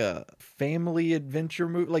almost like a family adventure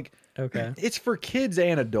movie. Like, okay. It's for kids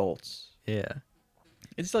and adults. Yeah.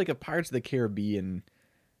 It's like a Pirates of the Caribbean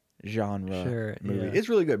genre movie. Yeah. It's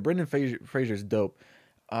really good. Brendan Fraser's dope.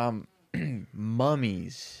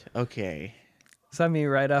 Mummies. Okay. So I mean,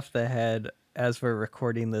 right off the head, as we're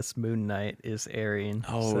recording this, Moon Knight is airing.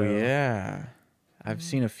 Oh, so. Yeah. I've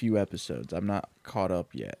seen a few episodes. I'm not caught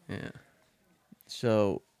up yet. Yeah.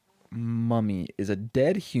 So, mummy is a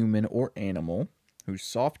dead human or animal whose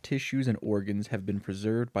soft tissues and organs have been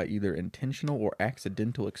preserved by either intentional or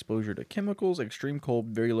accidental exposure to chemicals, extreme cold,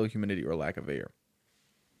 very low humidity, or lack of air.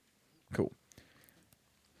 Cool.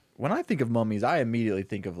 When I think of mummies, I immediately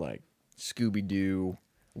think of like Scooby-Doo,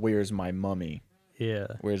 Where's My Mummy? Yeah.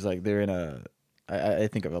 Whereas like they're in I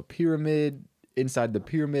think of a pyramid. Inside the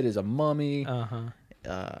pyramid is a mummy. Uh-huh.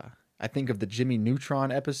 I think of the Jimmy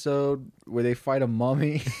Neutron episode where they fight a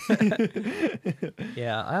mummy.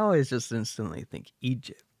 Yeah, I always just instantly think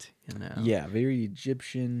Egypt, you know? Yeah, very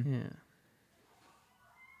Egyptian.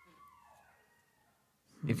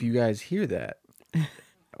 Yeah. If you guys hear that,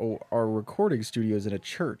 our recording studio's in a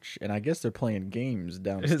church, and I guess they're playing games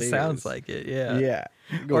downstairs. It sounds like it, yeah. Yeah.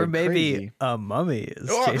 Or maybe crazy. a mummy is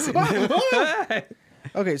chasing them.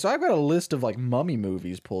 Okay, so I've got a list of like mummy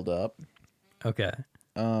movies pulled up. Okay.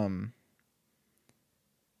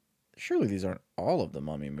 Surely these aren't all of the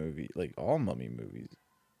mummy movie, like all mummy movies.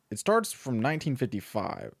 It starts from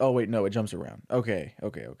 1955. Oh wait, no, it jumps around. Okay.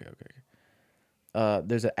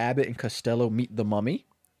 There's an Abbott and Costello Meet the Mummy.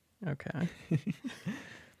 Okay.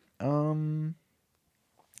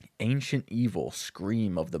 Ancient Evil,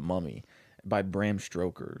 Scream of the Mummy by Bram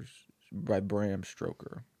Stoker.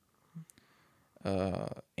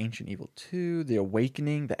 Ancient Evil 2, The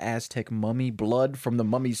Awakening, The Aztec Mummy, Blood from the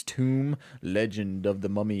Mummy's Tomb, Legend of the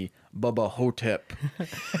Mummy, Bubba Hotep.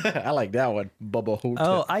 I like that one, Bubba Hotep.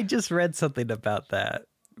 Oh, I just read something about that.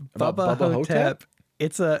 About Bubba Hotep?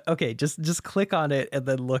 It's okay. Just click on it and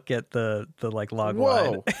then look at the like log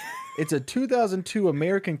line. Whoa! It's a 2002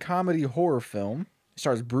 American comedy horror film. It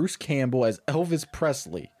stars Bruce Campbell as Elvis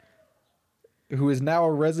Presley, who is now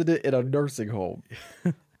a resident in a nursing home.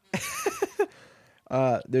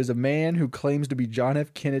 There's a man who claims to be John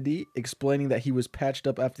F. Kennedy, explaining that he was patched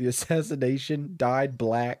up after the assassination, dyed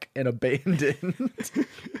black, and abandoned.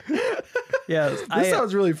 Yeah, this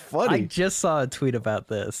sounds really funny. I just saw a tweet about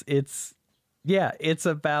this. It's Yeah, it's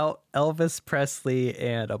about Elvis Presley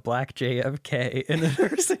and a black JFK in a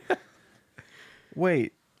nursing home.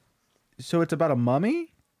 Wait, so it's about a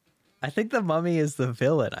mummy? I think the mummy is the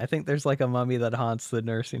villain. I think there's like a mummy that haunts the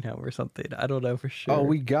nursing home or something. I don't know for sure. Oh,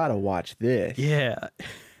 we gotta watch this. Yeah.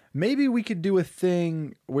 Maybe we could do a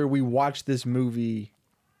thing where we watch this movie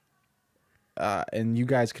and you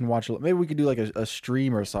guys can watch it. Maybe we could do like a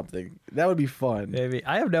stream or something. That would be fun. Maybe.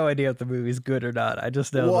 I have no idea if the movie's good or not. I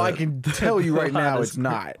just know. Well, I can tell you right now it's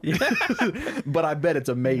not. Yeah. But I bet it's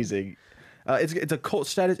amazing. It's a cult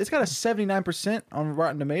status. It's got a 79% on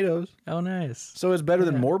Rotten Tomatoes. Oh, nice. So it's better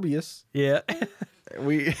than Morbius. Yeah.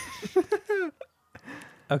 We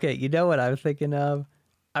Okay, you know what I'm thinking of?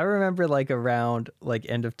 I remember like around like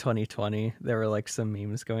end of 2020, there were like some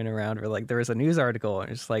memes going around where like there was a news article and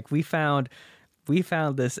it's like we found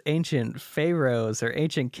this ancient pharaoh's or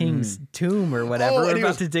ancient king's tomb or whatever. Oh, We're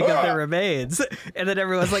about to dig up their remains. And then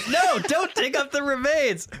everyone's like, no, don't dig up the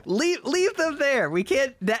remains. Leave them there. We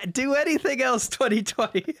can't do anything else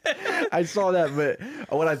 2020. I saw that, but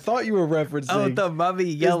what I thought you were referencing the mummy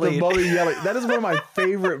yelling. is the mummy yelling. That is one of my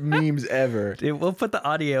favorite memes ever. Dude, we'll put the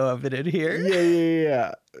audio of it in here.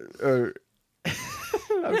 Yeah. I'm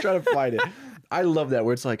trying to find it. I love that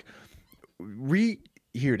where it's like,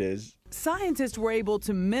 here it is. Scientists were able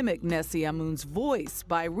to mimic Nessie Amun's voice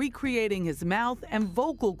by recreating his mouth and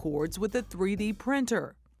vocal cords with a 3D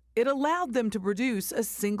printer. It allowed them to produce a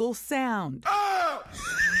single sound.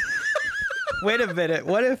 Wait a minute.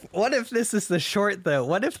 What if this is the short though?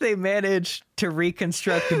 What if they manage to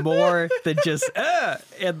reconstruct more than just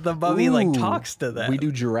and the mummy like talks to them? We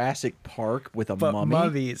do Jurassic Park with a mummy.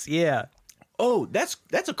 Mummies, yeah. Oh, that's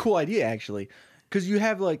a cool idea actually, because you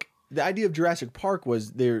have like the idea of Jurassic Park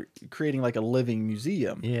was they're creating like a living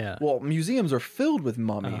museum. Yeah. Well, museums are filled with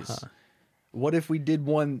mummies. What if we did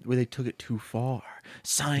one where they took it too far?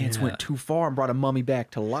 Science went too far and brought a mummy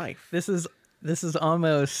back to life. This is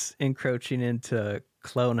almost encroaching into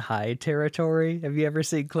Clone High territory. Have you ever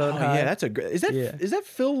seen Clone High? Yeah, that's a great. Is that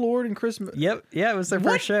Phil Lord and Chris? Yep. Yeah, it was their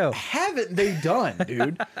first show. Haven't they done,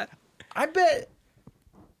 dude? I bet.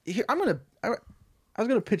 Here, I was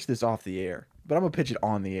gonna pitch this off the air, but I'm gonna pitch it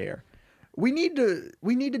on the air. We need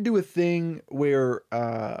to do a thing where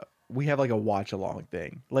we have like a watch along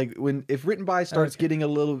thing. Like if Written By starts getting a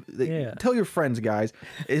little, tell your friends, guys.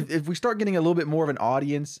 If we start getting a little bit more of an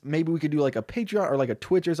audience, maybe we could do like a Patreon or like a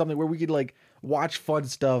Twitch or something where we could like watch fun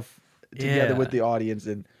stuff together with the audience,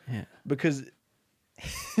 and because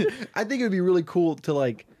I think it would be really cool to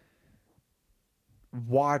like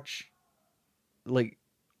watch like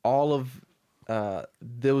all of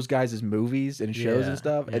those guys' movies and shows and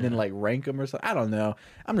stuff, and then like rank them or something. I don't know.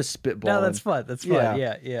 I'm just spitballing. No, that's fun. That's fun.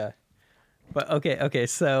 Yeah. But okay.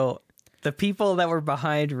 So the people that were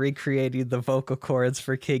behind recreating the vocal cords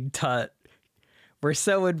for King Tut were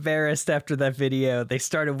so embarrassed after that video, they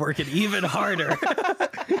started working even harder.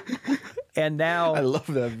 And now I love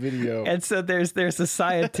that video. And so there's a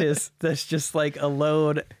scientist that's just like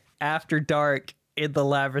alone after dark in the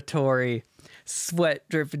laboratory, sweat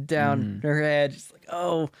dripping down her head. She's like,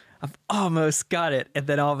 oh, I've almost got it. And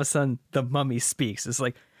then all of a sudden the mummy speaks. It's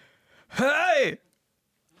like, hey,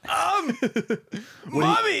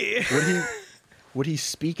 mummy. Would he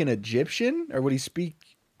speak in Egyptian, or would he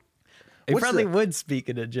speak? He probably would speak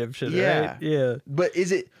in Egyptian, right? Yeah. But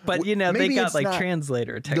is it? But they got like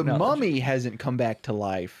translator technology. The mummy hasn't come back to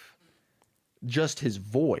life. Just his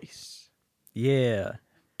voice. Yeah.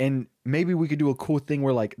 And maybe we could do a cool thing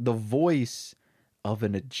where like the voice of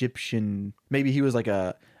an Egyptian, maybe he was like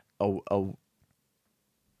a I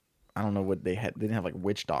don't know what they had. They didn't have like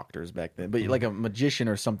witch doctors back then, but like a magician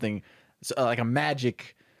or something, like a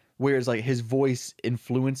magic, whereas like his voice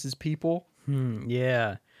influences people.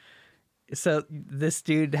 Yeah. So this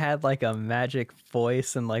dude had like a magic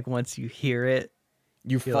voice, and like once you hear it,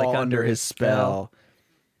 you fall like under his spell.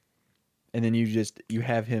 And then you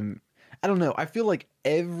have him. I don't know. I feel like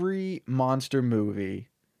every monster movie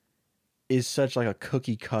is such like a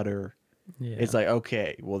cookie cutter. Yeah. It's like,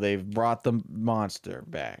 okay, well, they've brought the monster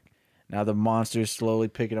back. Now the monster's slowly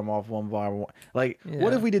picking them off one by one. Like,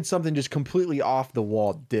 what if we did something just completely off the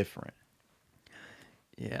wall different?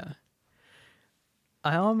 Yeah.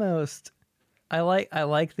 I like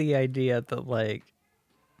the idea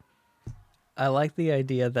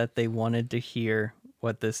that they wanted to hear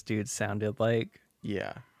what this dude sounded like.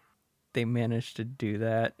 Yeah. They managed to do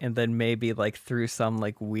that, and then maybe like through some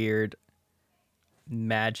like weird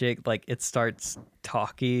magic, like it starts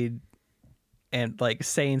talking and like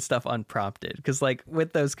saying stuff unprompted, because like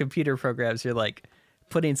with those computer programs you're like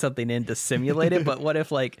putting something in to simulate it. But what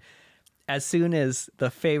if like as soon as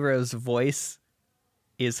the pharaoh's voice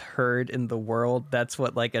is heard in the world. That's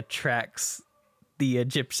what like attracts the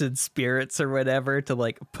Egyptian spirits or whatever to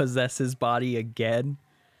like possess his body again.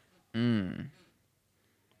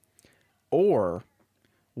 Or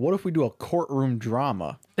what if we do a courtroom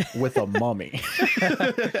drama with a mummy?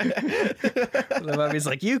 The mummy's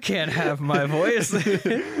like, you can't have my voice.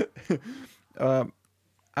 I'm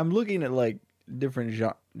looking at like different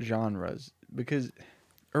genres because,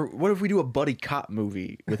 or what if we do a buddy cop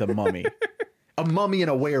movie with a mummy, a mummy and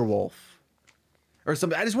a werewolf, or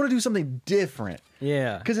something? I just want to do something different.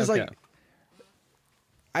 Yeah, Because it's like,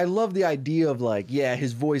 I love the idea of like, yeah,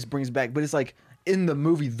 his voice brings back, but it's like in the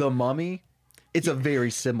movie The Mummy, it's a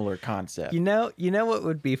very similar concept. you know what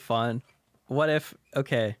would be fun? What if,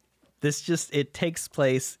 okay, it takes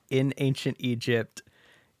place in ancient Egypt.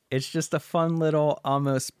 It's just a fun little,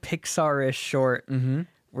 almost Pixar-ish short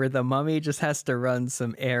where the mummy just has to run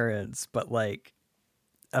some errands, but like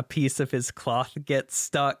a piece of his cloth gets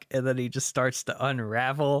stuck and then he just starts to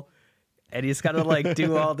unravel and he's got to like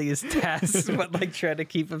do all these tasks, but like trying to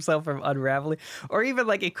keep himself from unraveling. Or even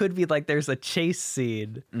like it could be like there's a chase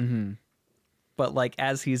scene, but like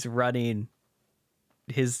as he's running,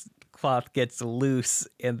 his cloth gets loose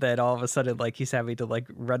and then all of a sudden like he's having to like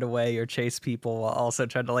run away or chase people while also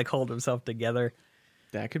trying to like hold himself together.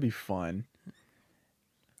 That could be fun.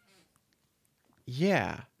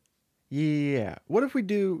 Yeah. What if we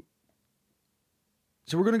do?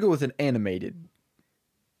 So we're gonna go with an animated.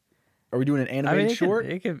 Are we doing an animated short?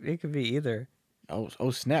 It could be either.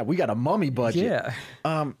 Oh snap! We got a mummy budget. Yeah.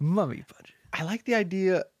 Mummy budget. I like the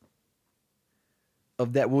idea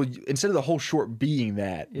of that. We'll, instead of the whole short being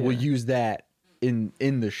that, we'll use that in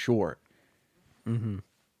the short.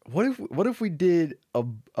 What if we did a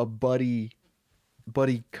buddy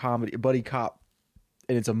comedy, a buddy cop,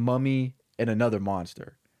 and it's a mummy and another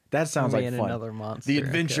monster? That sounds Mummy like and fun. another monster, The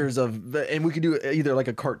adventures of, and we could do either like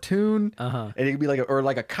a cartoon, and it could be like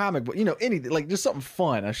a comic book. Anything like just something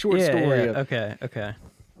fun, a short story. Yeah. Okay.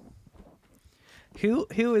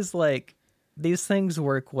 Who is like, these things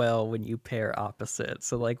work well when you pair opposites.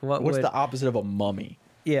 So like, what's the opposite of a mummy?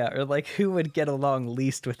 Yeah, or like who would get along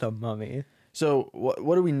least with a mummy? So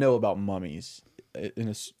what do we know about mummies in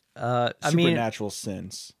a supernatural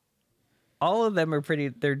sense? All of them are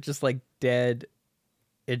they're just like dead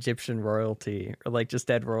Egyptian royalty, or like just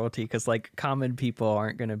dead royalty, because like common people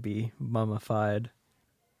aren't going to be mummified.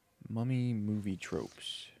 Mummy movie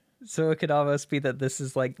tropes. So it could almost be that this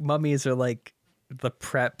is like, mummies are like the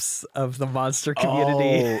preps of the monster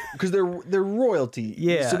community. Because they're royalty.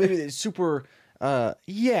 Yeah. So maybe it's super.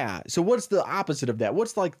 Yeah. So what's the opposite of that?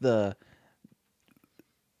 What's like the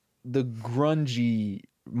grungy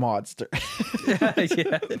monster?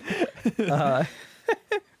 Yeah.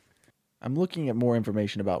 I'm looking at more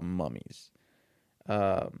information about mummies.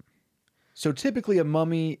 So typically a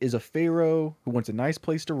mummy is a pharaoh who wants a nice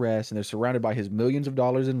place to rest, and they're surrounded by his millions of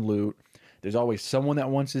dollars in loot. There's always someone that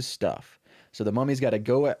wants his stuff. So the mummy's got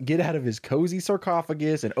to get out of his cozy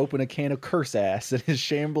sarcophagus and open a can of curse ass, and his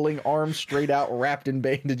shambling arms straight out wrapped in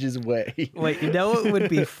bandages way. Wait, you know what would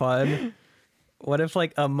be fun? What if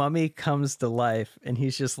like a mummy comes to life and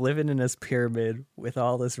he's just living in his pyramid with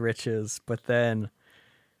all his riches, but then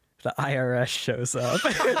the IRS shows up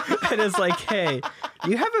and is like, hey,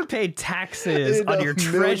 you haven't paid taxes on your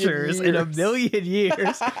treasures in a million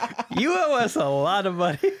years. You owe us a lot of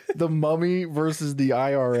money. The mummy versus the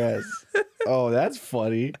IRS. Oh, that's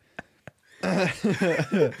funny.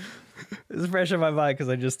 It's fresh in my mind because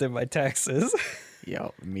I just did my taxes.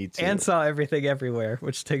 Yo, me too. And saw Everything Everywhere,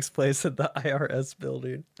 which takes place at the IRS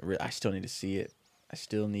building. I still need to see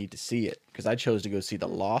it. Because I chose to go see The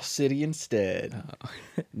Lost City instead. Oh.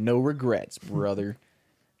 No regrets, brother.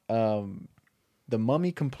 The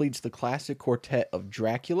Mummy completes the classic quartet of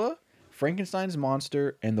Dracula, Frankenstein's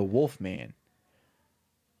monster, and the Wolfman.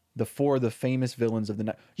 The four of the famous villains of the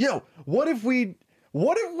night. Yo, what if we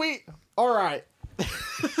all right.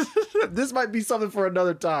 This might be something for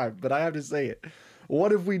another time, but I have to say it.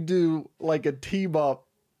 What if we do like a team up,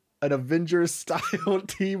 an Avengers style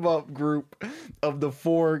team up group of the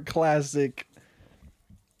four classic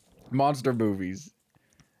monster movies?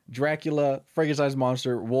 Dracula, Frankenstein's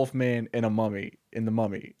monster, Wolfman, and a mummy in The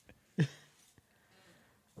Mummy.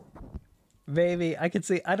 Maybe I could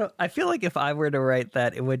see. I feel like if I were to write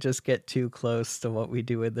that, it would just get too close to what we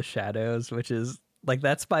do in The Shadows, which is like,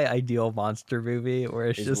 that's my ideal monster movie, where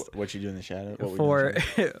it's just what you do in the shadow.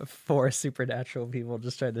 Four supernatural people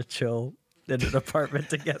just trying to chill in an apartment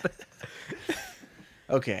together.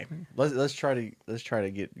 Okay, let's try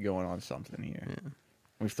to get going on something here. Yeah.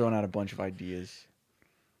 We've thrown out a bunch of ideas.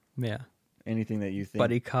 Yeah. Anything that you think?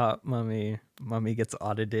 Buddy cop, mummy gets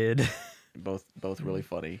audited. Both really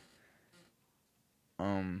funny.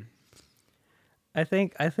 I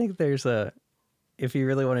think there's a, if you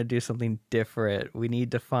really want to do something different, we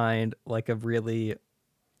need to find like a really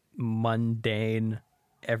mundane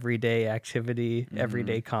everyday activity,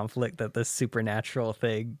 everyday conflict that this supernatural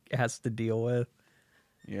thing has to deal with.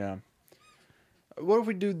 Yeah. What if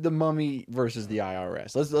we do the Mummy versus the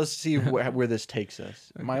IRS? Let's see where this takes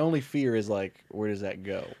us. My only fear is like, where does that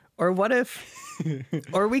go? Or what if,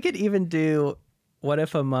 or we could even do, what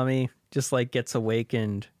if a mummy just like gets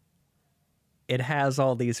awakened? It has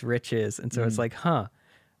all these riches, and so it's like,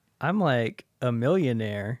 I'm like a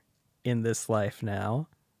millionaire in this life now,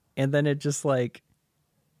 and then it just like,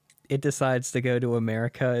 it decides to go to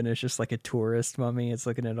America, and it's just like a tourist mummy. It's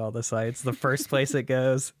looking at all the sites. The first place it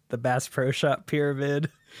goes, the Bass Pro Shop Pyramid.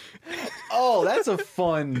 Oh, that's a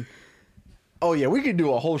fun. Oh yeah, we could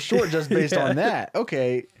do a whole short just based on that.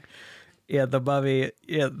 Okay. Yeah, the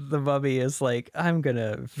mummy is like, I'm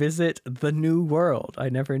gonna visit the new world. I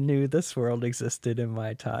never knew this world existed in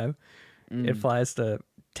my time. It flies to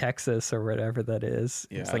Texas or whatever that is.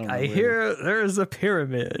 Yeah, it's I like, don't know I where. hear there's a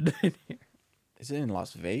pyramid. Is it in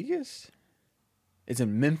Las Vegas? It's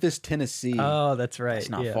in Memphis, Tennessee. Oh, that's right. It's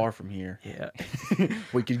not far from here. Yeah.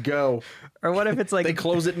 We could go. Or what if it's like They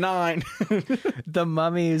close at 9. the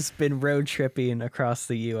mummy's been road tripping across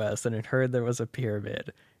the U.S. and it heard there was a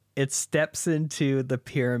pyramid. It steps into the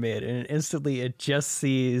pyramid and instantly it just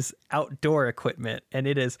sees outdoor equipment and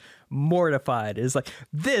it is mortified. It's like,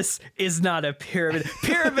 this is not a pyramid.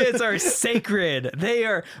 Pyramids are sacred. They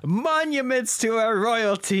are monuments to our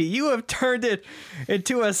royalty. You have turned it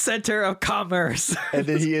into a center of commerce. And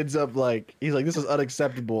then he ends up like, he's like, this is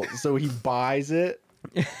unacceptable. So he buys it.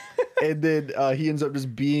 And then he ends up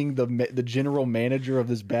just being the general manager of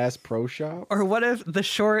this Bass Pro Shop. Or what if the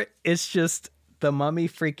short is just the mummy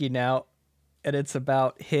freaking out and it's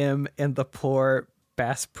about him and the poor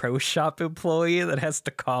Bass Pro Shop employee that has to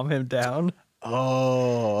calm him down?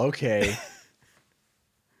 Oh, okay.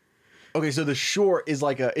 Okay, so the short is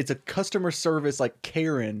like it's a customer service like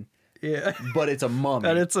Karen, Yeah. but it's a mummy.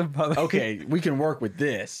 And it's a mummy. Okay, we can work with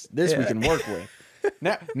this. This we Yeah. can work with.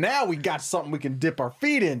 Now we got something we can dip our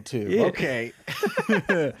feet into. Yeah. Okay.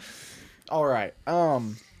 All right.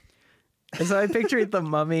 And so I pictured the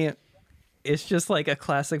mummy. It's just like a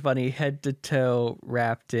classic bunny, head to toe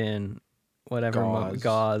wrapped in whatever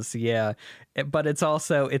gauze. Yeah. But it's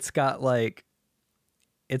also, it's got a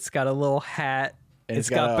little hat. And It's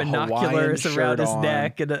got a binoculars Hawaiian around shirt his on.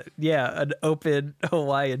 neck and an open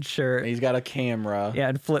Hawaiian shirt. And he's got a camera. Yeah,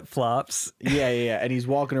 and flip flops. Yeah. And he's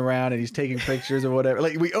walking around and he's taking pictures or whatever.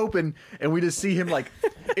 Like we open and we just see him like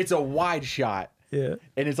it's a wide shot. Yeah.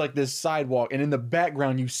 And it's like this sidewalk, and in the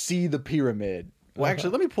background you see the pyramid. Well, actually,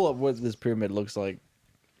 let me pull up what this pyramid looks like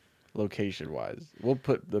location wise. We'll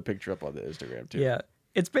put the picture up on the Instagram too. Yeah.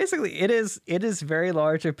 It's basically, it is very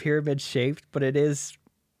large, a pyramid shaped, but it's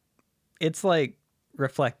like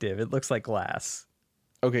reflective. It looks like glass.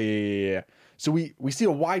 Okay, yeah. So we see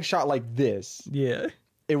a wide shot like this, Yeah.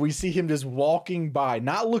 and we see him just walking by,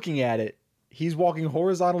 not looking at it. He's walking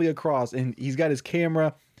horizontally across, and he's got his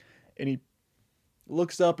camera, and he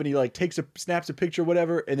looks up and he like snaps a picture,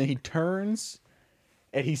 whatever, and then he turns.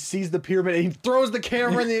 And he sees the pyramid and he throws the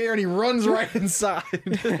camera in the air and he runs right inside.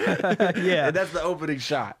 Yeah. And that's the opening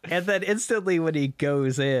shot. And then instantly when he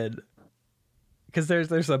goes in, because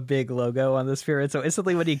there's a big logo on this pyramid, so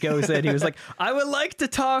instantly when he goes in, he was like, I would like to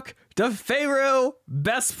talk to Pharaoh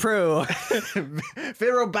Bass Pro.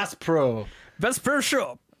 Pharaoh Bass Pro. Bass Pro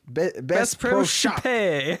Shop. Bass Pro Shop.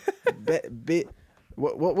 Shop.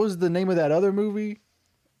 What was the name of that other movie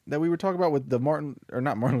that we were talking about with the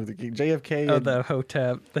not Martin Luther King, JFK? Oh, and the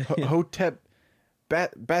Hotep. Hotep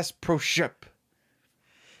Bass Pro Shop.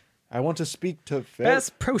 I want to speak to Pharaoh. Bass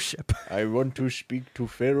Pro Shop. I want to speak to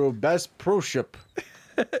Pharaoh Bass Pro Shop.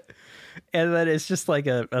 And then it's just like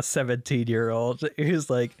a 17-year-old who's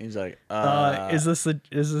like, He's like, is this a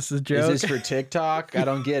joke? is this for TikTok? I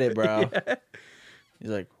don't get it, bro. Yeah. He's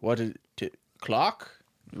like, what is clock?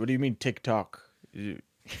 What do you mean TikTok?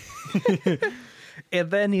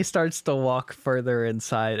 And then he starts to walk further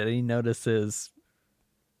inside and he notices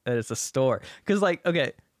that it's a store. Because, like,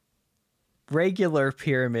 okay, regular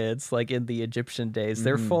pyramids, like in the Egyptian days,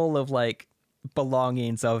 they're full of, like,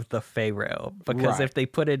 belongings of the pharaoh. Because Right. if they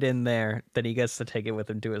put it in there, then he gets to take it with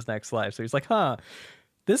him to his next life. So he's like,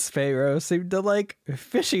 this pharaoh seemed to like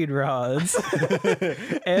fishing rods.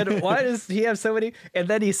 And why does he have so many? And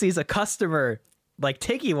then he sees a customer, like,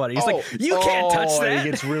 taking one. He's like, you can't touch that. And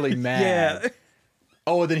he gets really mad. Yeah.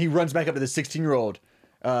 Oh, and then he runs back up to the 16-year-old.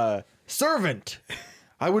 Servant,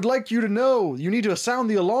 I would like you to know you need to sound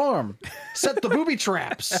the alarm. Set the booby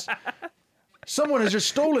traps. Someone has just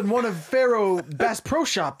stolen one of Pharaoh Bass Pro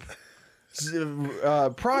Shop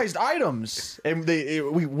prized items, and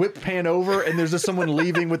we whip pan over, and there's just someone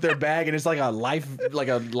leaving with their bag, and it's like a life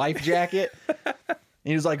jacket. And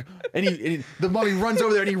he's like, the mummy runs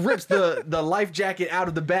over there and he rips the life jacket out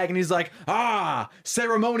of the bag, and he's like,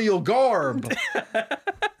 ceremonial garb.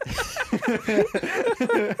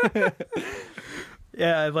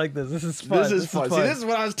 Yeah, I like this. This is fun. This is fun. See, this is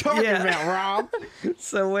what I was talking about, Rob.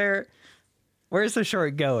 So where's the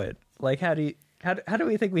short going? Like, how do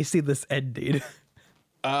we think we see this ending?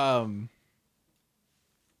 I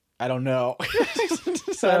don't know.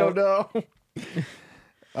 I don't know.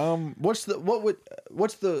 What's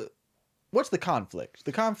the conflict?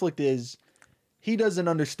 The conflict is he doesn't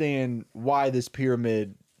understand why this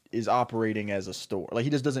pyramid is operating as a store. Like, he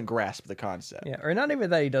just doesn't grasp the concept. Yeah, or not even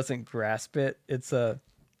that he doesn't grasp it. He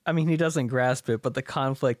doesn't grasp it, but the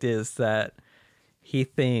conflict is that he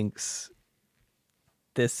thinks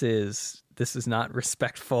this is not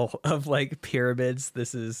respectful of like pyramids.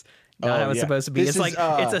 This is not how it's supposed to be. It's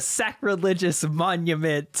it's a sacrilegious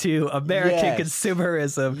monument to American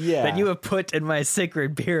consumerism that you have put in my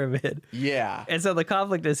sacred pyramid. Yeah. And so the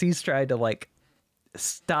conflict is he's trying to like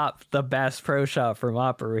stop the Bass Pro Shop from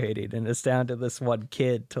operating, and it's down to this one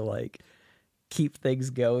kid to like keep things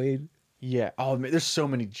going. Yeah. Oh man, there's so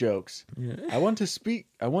many jokes. Yeah. I want to speak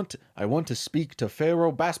to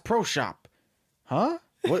Pharaoh Bass Pro Shop. Huh?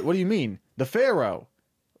 What do you mean? The Pharaoh.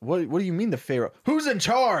 What do you mean the Pharaoh? Who's in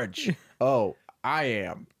charge? Oh, I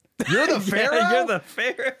am. You're the Pharaoh? Yeah, you're the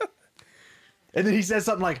Pharaoh. And then he says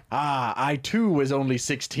something like, I too was only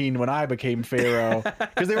 16 when I became Pharaoh.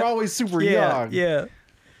 Because they were always super young. Yeah.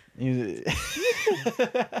 There's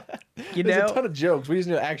a ton of jokes. We just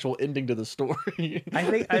need an actual ending to the story.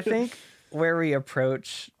 I think where we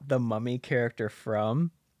approach the mummy character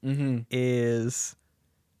from is,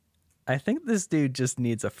 I think this dude just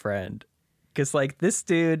needs a friend. Because, like, this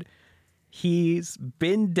dude, he's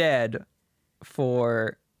been dead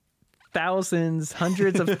for thousands,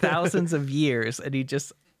 hundreds of thousands of years, and he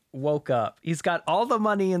just woke up. He's got all the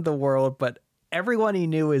money in the world, but everyone he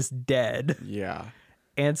knew is dead. Yeah.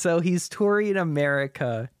 And so he's touring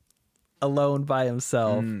America alone by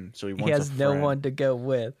himself. So he has no one to go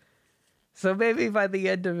with. So maybe by the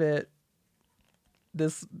end of it,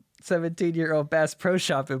 this 17-year-old Bass Pro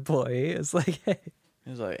Shop employee is like, hey.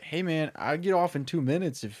 He's like, hey man, I'll get off in 2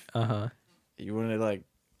 minutes if you want to like.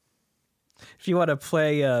 If you want to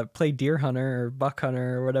play Deer Hunter or Buck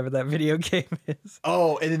Hunter or whatever that video game is.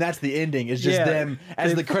 Oh, and then that's the ending. It's just them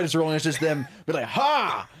as the credits roll. It's just them be like,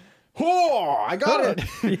 ha, oh, I got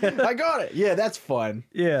it, I got it. Yeah, that's fun.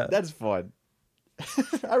 Yeah, that's fun.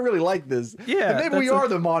 I really like this. Yeah, and maybe we are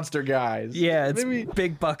the monster guys. Yeah, it's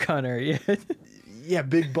Big Buck Hunter. Yeah, yeah,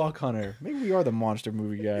 Big Buck Hunter. Maybe we are the monster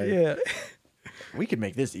movie guys. Yeah. We could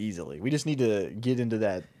make this easily. We just need to get into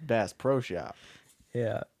that Bass Pro Shop.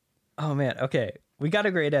 Yeah. Oh, man. Okay. We got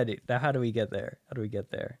a great edit. Now, how do we get there?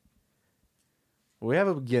 We have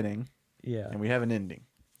a beginning. Yeah. And we have an ending.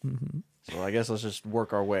 Mm-hmm. So I guess let's just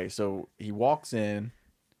work our way. So he walks in.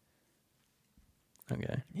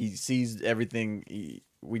 Okay. He sees everything.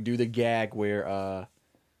 We do the gag where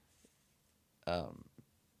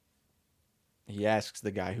he asks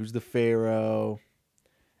the guy, who's the Pharaoh?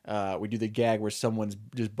 We do the gag where someone's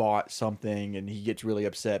just bought something and he gets really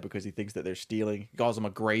upset because he thinks that they're stealing. He calls him a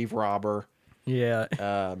grave robber.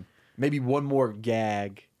 Yeah. Maybe one more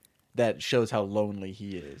gag that shows how lonely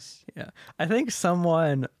he is. Yeah. I think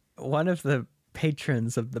one of the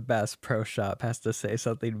patrons of the Bass Pro Shop has to say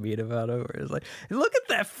something mean about him, where it's like, look at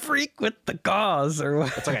that freak with the gauze or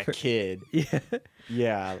whatever. It's like a kid. Yeah.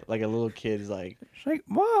 Yeah, like a little kid is like, it's like,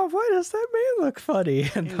 Mom, why does that man look funny?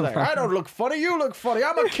 And he's like, I don't look funny, you look funny.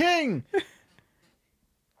 I'm a king.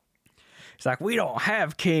 It's like, we don't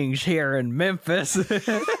have kings here in Memphis.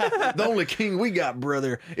 The only king we got,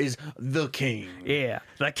 brother, is the king. Yeah,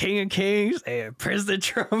 the king of kings and President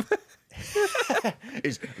Trump.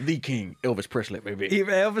 Is the king, Elvis Presley, baby.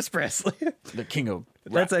 Even Elvis Presley. The king of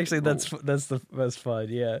rap. That's the most fun,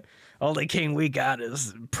 yeah. Only king we got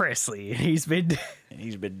is Presley. He's been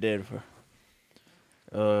dead for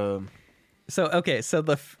So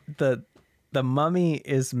the mummy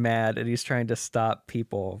is mad and he's trying to stop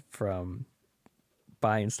people from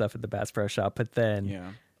buying stuff at the Bass Pro Shop, but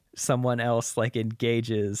then someone else like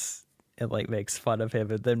engages and like makes fun of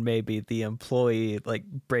him, and then maybe the employee like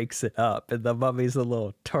breaks it up and the mummy's a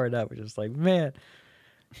little torn up. We're just like, man,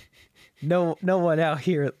 no one out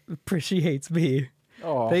here appreciates me.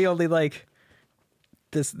 Oh. They only like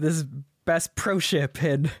this Bass Pro Ship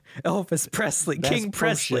and Elvis Presley, King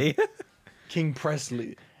Presley. King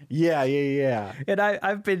Presley. Yeah. And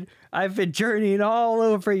I've been journeying all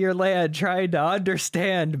over your land trying to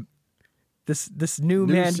understand this new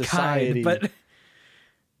mankind, society.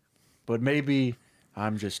 but maybe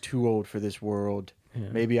I'm just too old for this world. Yeah.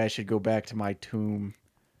 Maybe I should go back to my tomb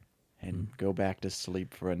and go back to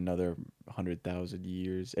sleep for another 100,000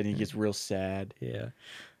 years. And he gets real sad. yeah.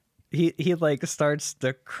 He like starts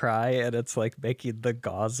to cry, and it's like making the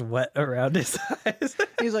gauze wet around his eyes.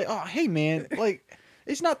 He's like, "Oh, hey man, like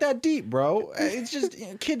it's not that deep, bro. It's just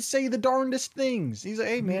kids say the darndest things." He's like,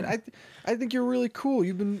 "Hey man, I think you're really cool.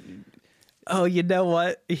 You've been." Oh, you know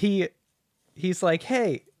what? He's like,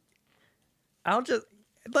 "Hey, I'll just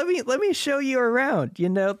let me show you around. You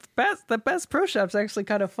know, the best pro shop's actually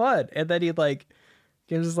kind of fun." And then he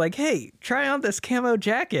was like, "Hey, try on this camo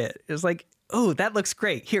jacket." It was like, "Oh, that looks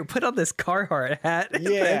great. Here, put on this Carhartt hat."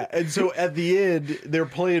 Yeah, and so at the end, they're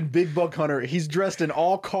playing Big Buck Hunter. He's dressed in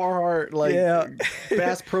all Carhartt, like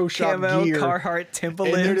Bass Pro Shop Camo, gear. Carhartt,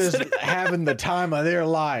 Timberlands. And they're just having the time of their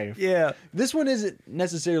life. Yeah. This one isn't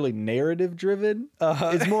necessarily narrative driven.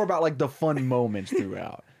 It's more about like the fun moments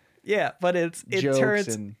throughout. Yeah, but it Jokes turns.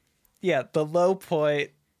 and The low point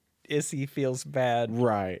is he feels bad,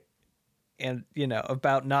 right. and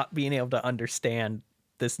about not being able to understand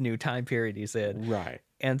this new time period he's in. Right.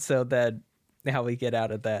 And so then how we get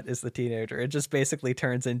out of that is the teenager. It just basically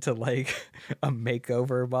turns into like a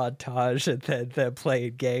makeover montage, and then them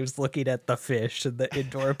playing games, looking at the fish in the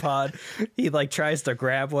indoor pond. He like tries to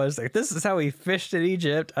grab one. It's like, this is how he fished in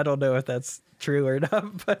Egypt. I don't know if that's true or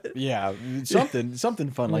not, but Yeah,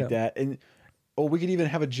 something fun like that. And we could even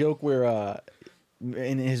have a joke where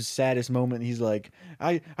in his saddest moment, he's like,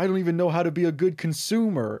 I don't even know how to be a good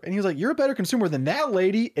consumer. And he's like, you're a better consumer than that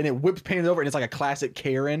lady. And it whips painted over, and it's like a classic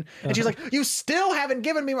Karen. And she's like, you still haven't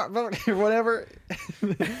given me my vote or whatever.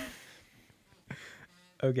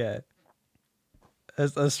 okay.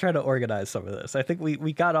 Let's try to organize some of this. I think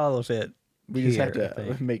we got all of it. We just have here, I to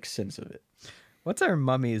think. make sense of it. What's our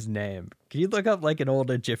mummy's name? Can you look up like an old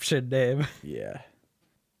Egyptian name? Yeah.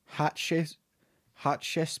 Hatshepsut.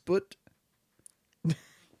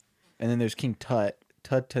 And then there's King Tut,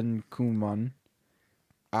 Tutankhamun,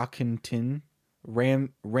 Akhenaten,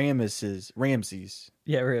 Ramses.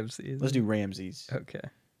 Yeah, Ramses. Let's do Ramses. Okay.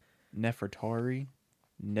 Nefertari,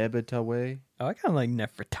 Nebatawe. Oh, I kind of like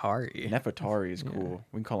Nefertari. Nefertari is cool.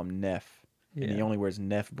 We can call him Nef. And he Yeah. only wears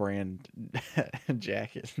Nef brand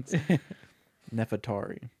jackets.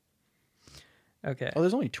 Nefertari. Okay. Oh,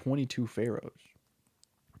 there's only 22 pharaohs.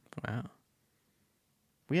 Wow.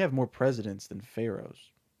 We have more presidents than pharaohs.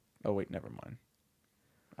 Oh, wait, never mind.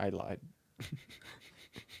 I lied.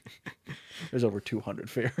 There's over 200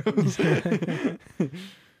 pharaohs.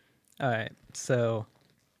 All right. So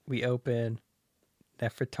we open.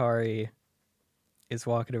 Nefertari is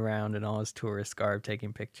walking around in all his tourist garb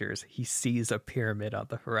taking pictures. He sees a pyramid on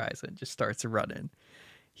the horizon, just starts running.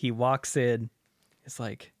 He walks in. It's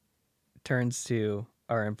like, turns to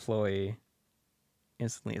our employee.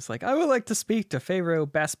 Instantly, it's like, I would like to speak to Pharaoh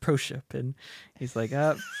Bass Pro Shop. And he's like,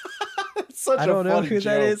 Such I a don't know funny who joke.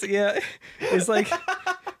 that is. Yeah. It's like,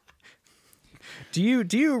 do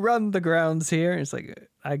you run the grounds here? And it's like,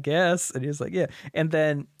 I guess. And he's like, yeah. And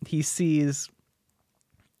then he just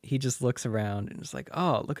looks around and is like,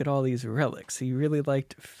 oh, look at all these relics. He really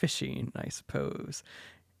liked fishing, I suppose.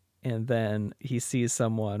 And then he sees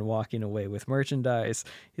someone walking away with merchandise.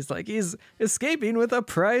 He's like, he's escaping with a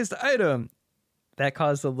prized item. That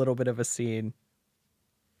caused a little bit of a scene.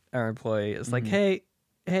 Our employee is like, hey,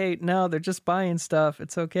 no, they're just buying stuff.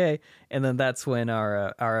 It's okay. And then that's when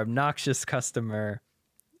our obnoxious customer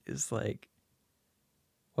is like,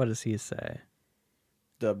 what does he say?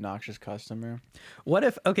 The obnoxious customer. What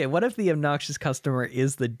if the obnoxious customer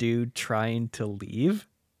is the dude trying to leave?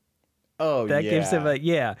 Oh, That yeah. gives him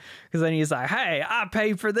because then he's like, hey, I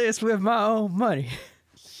paid for this with my own money.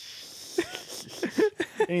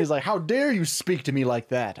 And he's like, how dare you speak to me like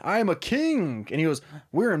that? I am a king. And he goes,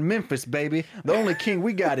 we're in Memphis, baby. The only king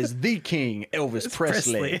we got is the king, Elvis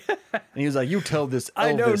Presley. And he was like, you tell this Elvis.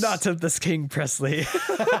 I know not of this King Presley.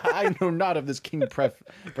 I know not of this King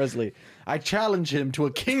Presley. I challenge him to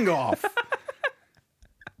a king off.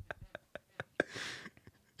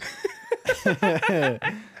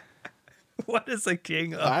 What is a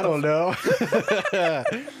king of? I don't know.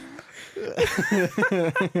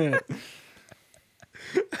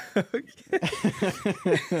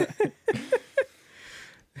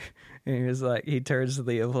 And he was like, he turns to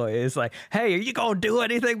the employee. He's like, hey, are you going to do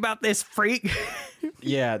anything about this freak?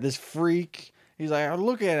 Yeah, this freak. He's like,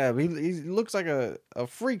 look at him. He looks like a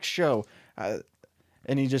freak show.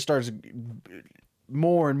 And he just starts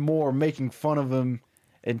more and more making fun of him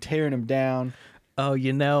and tearing him down. Oh,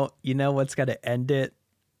 you know what's gonna end it?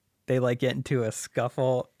 They like get into a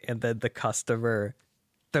scuffle, and then the customer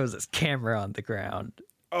throws his camera on the ground.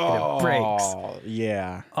 And it breaks.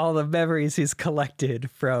 Yeah. All the memories he's collected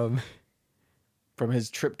from his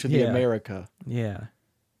trip to the America. Yeah.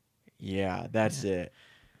 Yeah, that's it.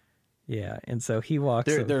 Yeah, and so he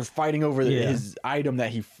walks. They're fighting over his item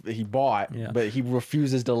that he bought, but he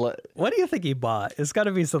refuses to let. What do you think he bought? It's got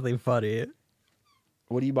to be something funny.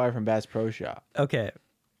 What do you buy from Bass Pro Shop? Okay,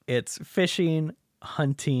 it's fishing,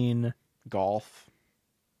 hunting, golf.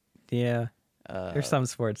 Yeah, there's some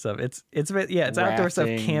sports stuff. It's outdoor stuff,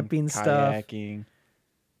 camping kayaking. stuff.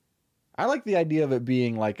 I like the idea of it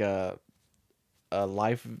being like a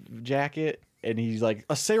life jacket. And he's like,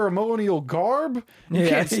 a ceremonial garb? You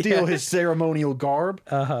can't steal his ceremonial garb.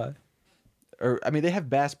 Uh-huh. Or, I mean, they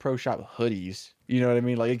have Bass Pro Shop hoodies. You know what I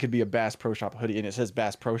mean? Like, it could be a Bass Pro Shop hoodie, and it says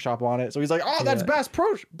Bass Pro Shop on it. So he's like, oh, that's Bass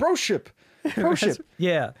Pro Ship. Pro Ship.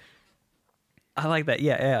 Yeah. I like that.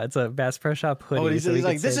 Yeah. It's a Bass Pro Shop hoodie. Oh, he's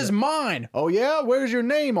like, this is mine. Oh, yeah? Where's your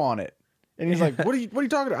name on it? And he's like, what are you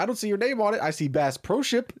talking about? I don't see your name on it. I see Bass Pro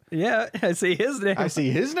Ship. Yeah, I see his name. I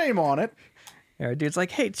see his name on it. Our dude's like,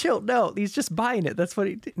 hey, chill. No, he's just buying it. That's what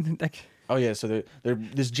he did. Like, oh, yeah. So they're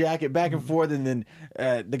this jacket back and forth, and then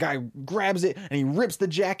the guy grabs it, and he rips the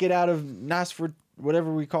jacket out of Nasford,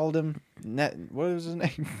 whatever we called him. What was his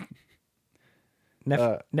name?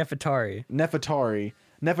 Nefertari.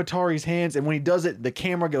 Nefertari's hands, and when he does it, the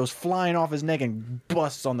camera goes flying off his neck and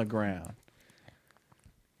busts on the ground.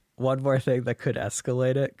 One more thing that could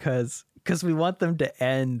escalate it, because we want them to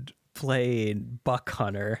end playing Buck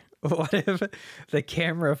Hunter. What if the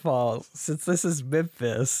camera falls, since this is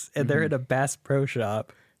Memphis and they're in a Bass Pro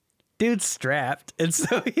Shop? Dude's strapped, and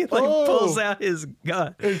so he pulls out his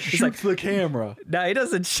gun and shoots the camera. No, he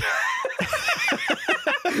doesn't.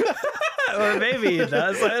 Or maybe he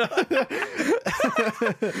does.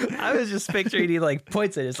 I was just picturing he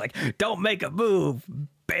points at it. It's like, don't make a move,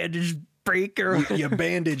 bandage freaker. You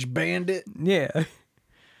bandage bandit. Yeah.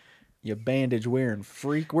 You bandage wearing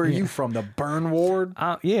freak. Where are you from? The Burn Ward?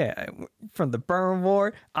 Yeah, from the Burn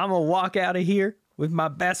Ward. I'm going to walk out of here with my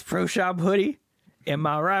Bass Pro Shop hoodie and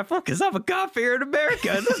my rifle because I'm a cop here in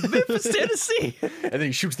America. This is Memphis, Tennessee. And then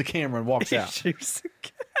he shoots the camera and walks out. Because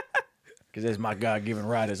that's my God-given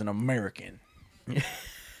right as an American.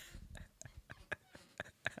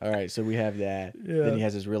 All right, so we have that. Yeah. Then he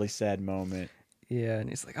has this really sad moment. Yeah, and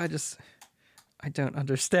he's like, I don't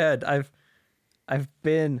understand. I've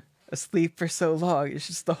been asleep for so long. It's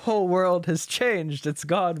just the whole world has changed. It's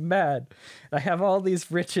gone mad. I have all these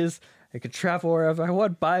riches. I could travel wherever I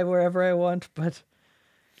want, buy wherever I want, but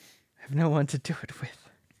I have no one to do it with.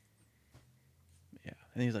 Yeah.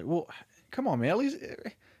 And he's like, well, come on, man. At least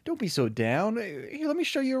don't be so down. Here, let me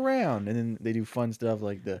show you around. And then they do fun stuff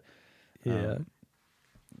like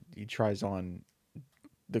he tries on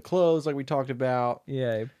the clothes like we talked about.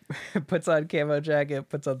 Yeah, he puts on camo jacket,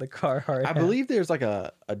 puts on the Carhartt. I believe there's like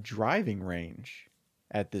a driving range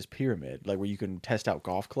at this pyramid, like where you can test out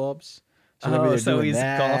golf clubs. So he's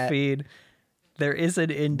golfing. There is an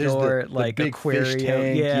indoor the big aquarium. Fish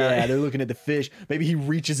tank. Yeah, they're looking at the fish. Maybe he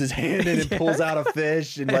reaches his hand in and pulls out a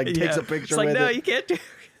fish and takes a picture with it. No, you can't do.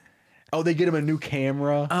 Oh, they get him a new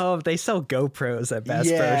camera. Oh, they sell GoPros at Bass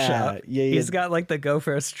Pro Shop. Yeah, he's got the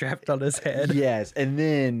GoPro strapped on his head. Yes, and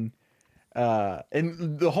then,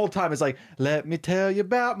 and the whole time it's like, let me tell you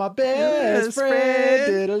about my best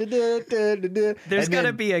friend. There's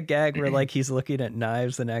gotta be a gag where he's looking at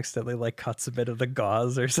knives and accidentally cuts a bit of the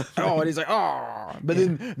gauze or something. Oh, and he's like, oh, but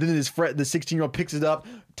then his friend, the 16-year-old, picks it up,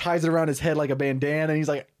 ties it around his head like a bandana, and he's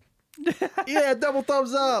like, yeah, double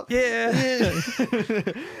thumbs up. Yeah.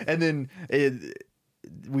 And then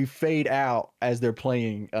we fade out as they're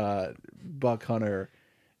playing Buck Hunter,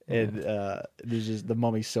 and there's just the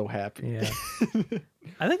mummy's so happy. Yeah.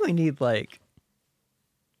 I think we need a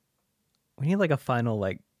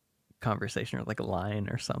final conversation or a line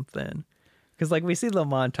or something, because we see the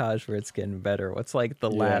montage where it's getting better. What's the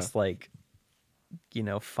last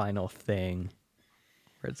final thing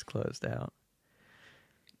where it's closed out?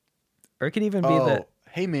 Or it could even be that,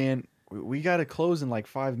 hey man, we got to close in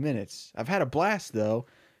 5 minutes. I've had a blast though.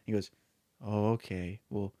 He goes, oh, okay.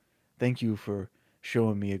 Well, thank you for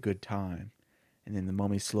showing me a good time. And then the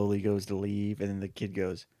mummy slowly goes to leave. And then the kid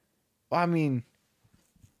goes, well, I mean,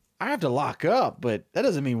 I have to lock up, but that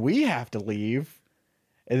doesn't mean we have to leave.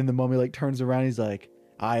 And then the mummy turns around. And he's like,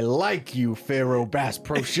 I like you, Pharaoh Bass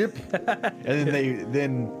Pro Ship. And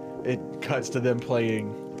then it cuts to them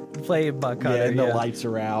playing Buck Hunter. Yeah, and the lights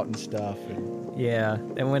are out and stuff. And Yeah,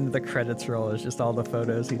 and when the credits roll, it's just all the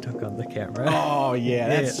photos he took on the camera. Oh yeah,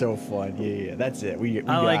 that's Yeah. so fun. Yeah, that's it. We I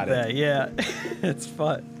got like it. that. Yeah, it's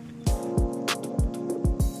fun.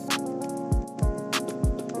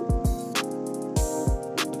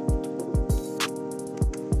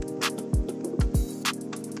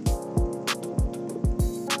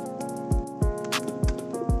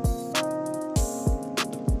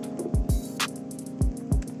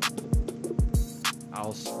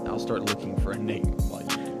 I'll start looking for a name while you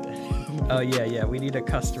do that. Oh yeah. We need a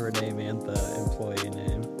customer name and the employee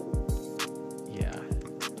name. Yeah.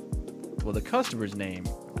 Well, the customer's name,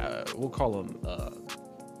 we'll call him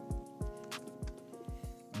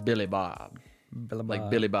Billy Bob. Like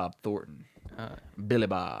Billy Bob Thornton. Billy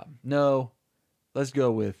Bob. No, let's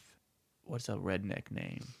go with, what's a redneck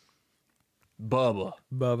name? Bubba.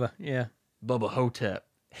 Bubba. Yeah. Bubba Hotep.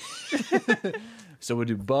 So we'll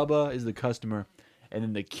do Bubba is the customer, and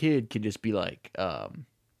then the kid can just be like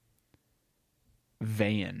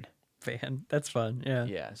Van. Fan. That's fun. Yeah.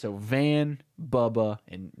 Yeah. So Van, Bubba,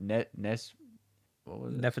 and what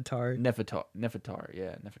was it? Nefertari. Nefertari.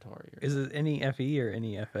 Yeah, Nefertari. Is it any FE or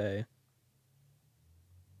any FA?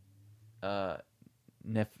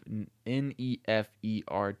 Nefertari.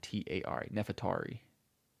 Nefertari.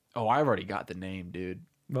 Oh, I've already got the name, dude.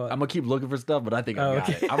 Well, I'm gonna keep looking for stuff, but I think I got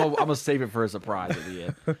okay. it. I'm gonna save it for a surprise at the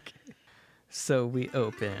end. So we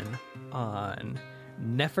open on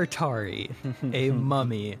Nefertari, a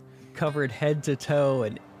mummy covered head to toe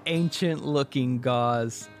in ancient looking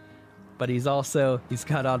gauze. But he's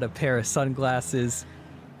got on a pair of sunglasses.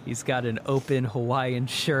 He's got an open Hawaiian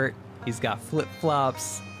shirt. He's got flip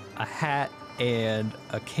flops, a hat, and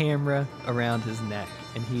a camera around his neck.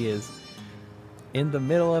 And he is in the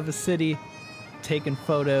middle of a city taking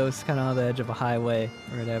photos, kind of on the edge of a highway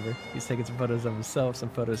or whatever. He's taking some photos of himself, some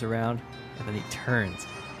photos around, and then he turns.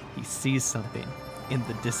 He sees something in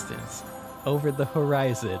the distance. Over the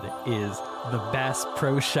horizon is the Bass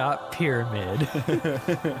Pro Shop Pyramid.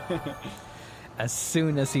 As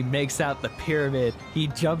soon as he makes out the pyramid, he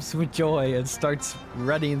jumps with joy and starts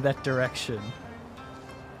running that direction.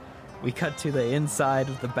 We cut to the inside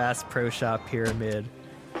of the Bass Pro Shop Pyramid.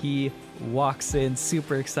 He walks in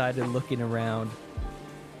super excited, looking around.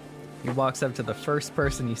 He walks up to the first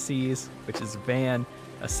person he sees, which is Van,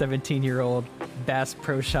 a 17-year-old Bass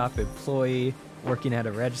Pro Shop employee working at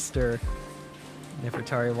a register.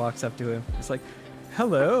 Nefertari walks up to him. He's like,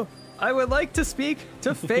 "Hello, I would like to speak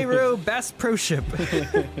to Pharaoh Bass Pro Ship."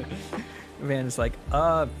 Van is like,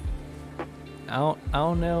 I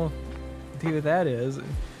don't know who that is.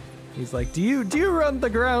 He's like, do you run the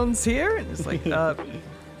grounds here? And it's like,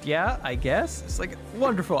 yeah, I guess. It's like,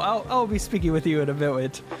 wonderful. I'll be speaking with you in a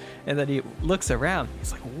moment. And then he looks around.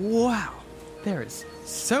 He's like, wow, there is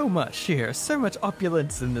so much here, so much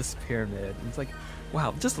opulence in this pyramid. And it's like,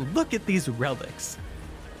 wow, just look at these relics.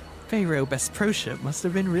 Pharaoh Best Pro Ship must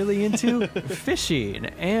have been really into fishing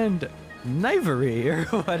and knivery or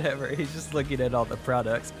whatever. He's just looking at all the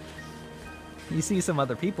products. You see some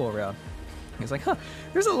other people around. He's like,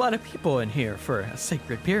 there's a lot of people in here for a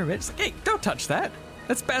sacred pyramid. It's like, hey, don't touch that.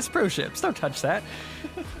 That's Bass Pro Ships. Don't touch that.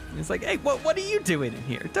 He's like, hey, what are you doing in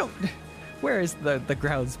here? Where is the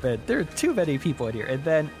grounds bed? There are too many people in here. And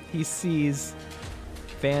then he sees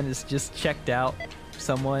Van has just checked out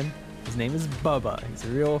someone. His name is Bubba. He's a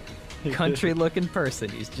real country-looking person.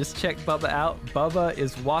 He's just checked Bubba out. Bubba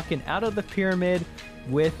is walking out of the pyramid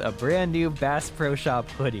with a brand new Bass Pro Shop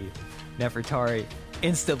hoodie. Nefertari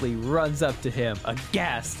instantly runs up to him,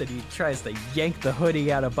 aghast, and he tries to yank the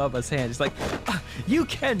hoodie out of Bubba's hand. He's like, you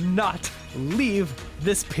cannot leave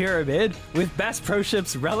this pyramid with Bass Pro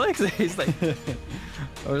Ship's relics. He's like,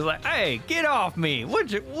 I was like, hey, get off me.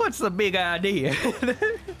 What's the big idea?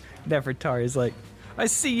 Nefertari's like, I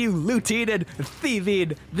see you looting and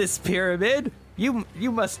thieving this pyramid. You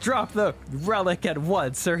must drop the relic at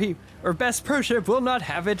once, or Bass Pro Ship will not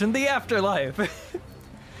have it in the afterlife.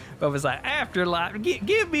 Bubba's like, afterlife,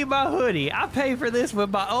 give me my hoodie. I pay for this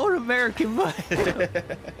with my own American money.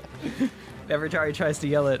 Nefertari tries to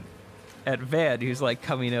yell at Van, who's like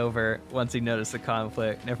coming over once he noticed the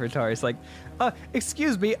conflict. Nefertari's like,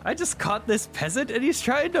 excuse me, I just caught this peasant and he's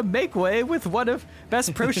trying to make way with one of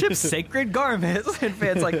Bass Pro Ship's sacred garments. And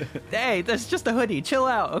Van's like, hey, that's just a hoodie. Chill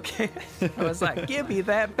out, okay? I was like, give me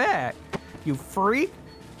that back, you freak.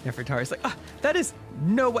 Nefertari's like, that is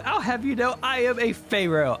no way. I'll have you know, I am a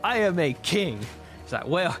pharaoh. I am a king. He's like,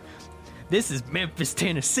 well, this is Memphis,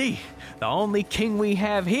 Tennessee. The only king we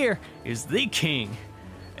have here is the king,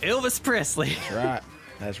 Elvis Presley.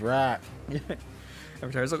 That's right.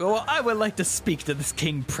 Nefertari's like, well, I would like to speak to this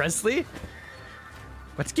King Presley.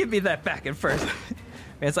 But give me that back at first.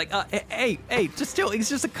 And it's like, hey, just chill. He's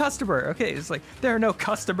just a customer. Okay, it's like, there are no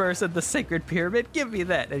customers in the Sacred Pyramid. Give me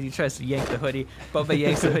that. And he tries to yank the hoodie. Bubba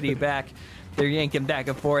yanks the hoodie back. They're yanking back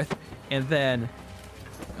and forth. And then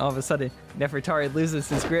all of a sudden, Nefertari loses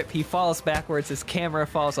his grip. He falls backwards. His camera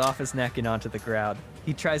falls off his neck and onto the ground.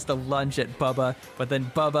 He tries to lunge at Bubba, but then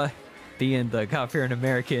Bubba, being the God-fearing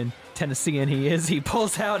American Tennessean he is, he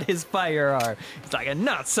pulls out his firearm. He's like,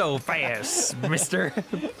 not so fast, mister.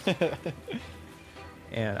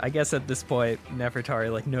 And I guess at this point,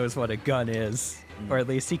 Nefertari like knows what a gun is, or at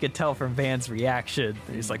least he could tell from Van's reaction.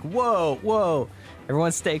 He's like, whoa,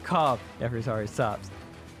 everyone stay calm. Nefertari stops.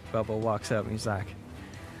 Bubba walks up and he's like,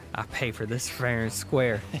 I pay for this fair and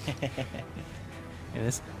square. And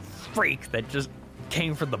this freak that just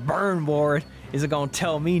came from the burn ward isn't gonna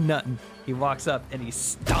tell me nothing. He walks up and he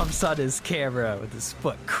stomps on his camera with his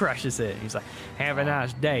foot, crushes it. He's like, have a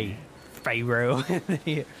nice day, Pharaoh. And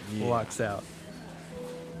he walks out.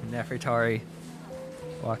 Nefertari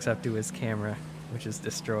walks up to his camera, which is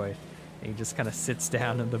destroyed, and he just kind of sits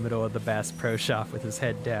down in the middle of the Bass Pro Shop with his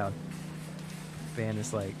head down. Van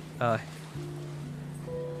is like,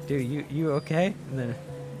 dude, you okay? And then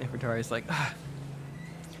Nefertari's like,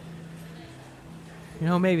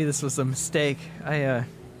 maybe this was a mistake. Man,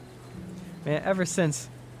 ever since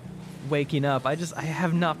waking up, I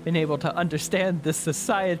have not been able to understand this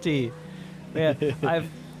society. Man,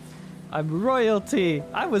 I'm royalty.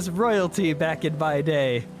 I was royalty back in my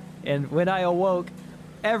day. And when I awoke,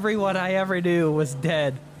 everyone I ever knew was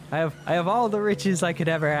dead. I have all the riches I could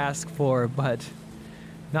ever ask for, but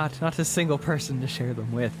not a single person to share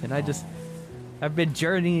them with. And I've been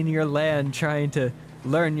journeying your land trying to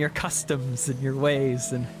learn your customs and your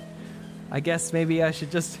ways. And I guess maybe I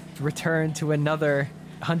should just return to another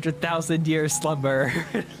 100,000-year slumber.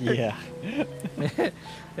 Yeah. Hey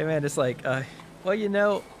man, it's like,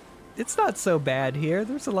 it's not so bad here.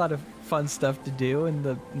 There's a lot of fun stuff to do in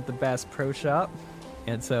the Bass Pro Shop.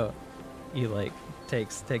 And so he like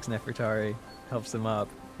takes Nefertari, helps him up.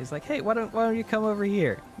 He's like, hey, why don't you come over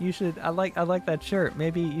here? You should. I like that shirt.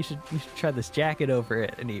 Maybe you should try this jacket over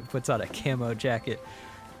it. And he puts on a camo jacket.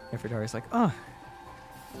 Nefertari's like, oh,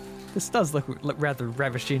 this does look rather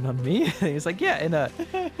ravishing on me. And he's like, yeah,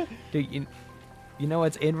 and dude, you know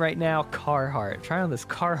what's in right now? Carhartt. Try on this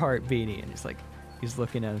Carhartt beanie. And he's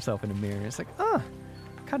looking at himself in a mirror. And he's like, I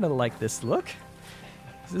kind of like this look.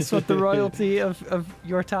 Is this what the royalty of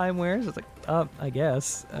your time wears? It's like, I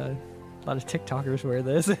guess. A lot of TikTokers wear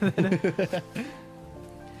this.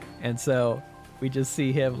 And so we just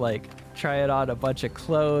see him like try it on a bunch of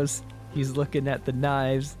clothes. He's looking at the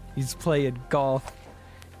knives. He's playing golf.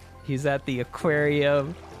 He's at the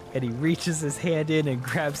aquarium and he reaches his hand in and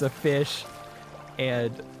grabs a fish.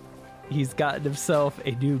 And he's gotten himself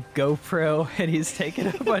a new GoPro and he's taking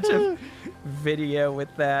a bunch of video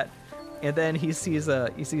with that. And then he sees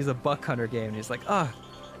a buck hunter game and he's like,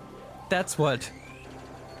 that's what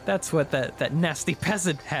that nasty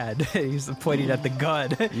peasant had. He's pointing at the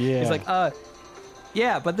gun. Yeah. He's like,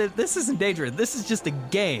 yeah, but this isn't dangerous. This is just a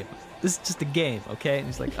game. This is just a game, okay? And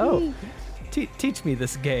he's like, teach me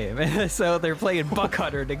this game. And so they're playing buck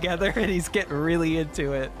hunter together and he's getting really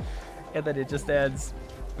into it. And then it just ends.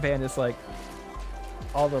 Van is like,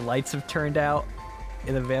 all the lights have turned out.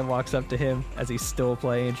 And then Van walks up to him as he's still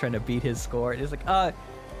playing, trying to beat his score. And he's like,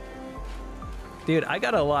 dude, I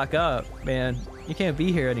gotta lock up, man. You can't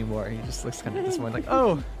be here anymore. And he just looks kind of disappointed, like,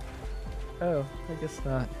 oh, I guess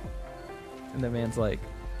not. And the man's like,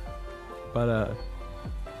 but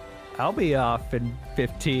I'll be off in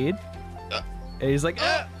 15. And he's like,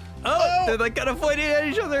 they're like kind of pointing at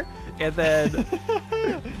each other. And then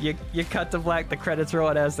you cut to black, the credits roll,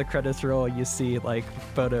 and as the credits roll, you see like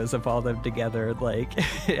photos of all of them together, like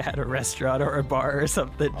at a restaurant or a bar or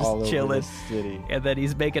something, just all chilling. over the city. And then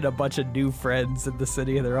he's making a bunch of new friends in the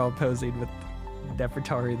city, and they're all posing with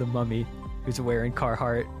Nefertari the Mummy, who's wearing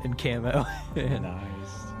Carhartt and camo. And,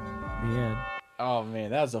 Nice. man. Oh man,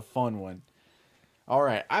 that was a fun one. All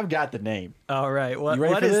right, I've got the name. All right, You ready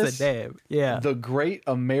what for is this? the name? Yeah, The Great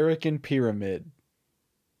American Pyramid.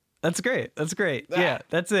 that's great. That's great. Yeah,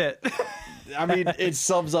 that's it. I mean, it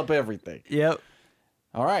sums up everything. Yep.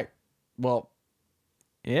 All right. Well,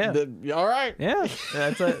 Yeah. all right. Yeah.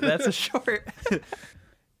 That's a short.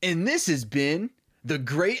 And this has been The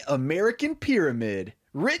Great American Pyramid,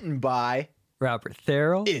 written by Robert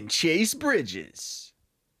Therrell. and Chase Bridges.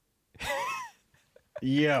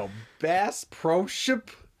 Yo, Bass Pro Shop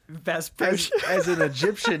Best as, person. as an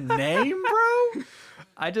Egyptian name, bro?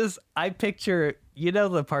 I picture,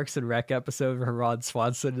 the Parks and Rec episode where Ron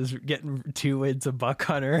Swanson is getting 2 wins a buck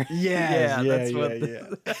hunter. Yeah.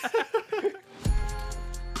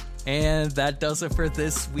 And that does it for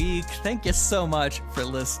this week. Thank you so much for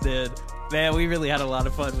listening. Man, we really had a lot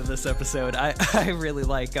of fun with this episode. I really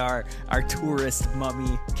like our tourist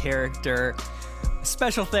mummy character.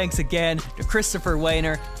 Special thanks again to Christopher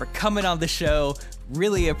Weiner for coming on the show.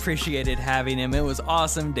 Really appreciated having him. It was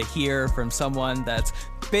awesome to hear from someone that's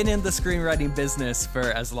been in the screenwriting business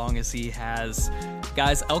for as long as he has.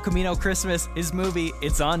 Guys, El Camino Christmas, his movie,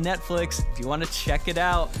 it's on Netflix if you want to check it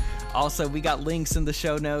out. Also, we got links in the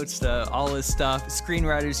show notes to all his stuff,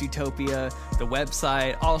 Screenwriters Utopia, the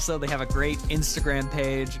website. Also, they have a great Instagram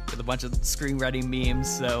page with a bunch of screenwriting memes,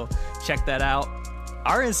 so check that out.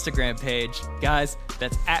 Our Instagram page, guys,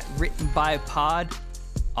 that's @WrittenByPod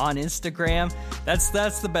on Instagram. That's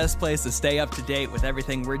the best place to stay up to date with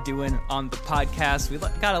everything we're doing on the podcast. We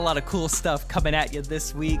got a lot of cool stuff coming at you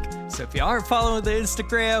this week. So if you aren't following the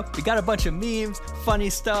Instagram, we got a bunch of memes, funny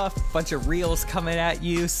stuff, a bunch of reels coming at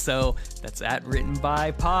you. So that's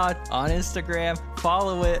 @WrittenByPod on Instagram.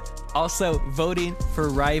 Follow it. Also, voting for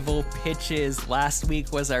rival pitches. Last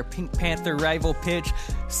week was our Pink Panther rival pitch.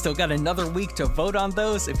 Still got another week to vote on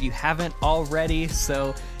those if you haven't already.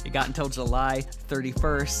 So you got until July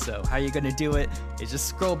 31st. So how you going to do it is just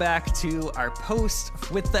scroll back to our post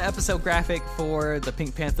with the episode graphic for the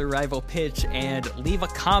Pink Panther rival pitch and leave a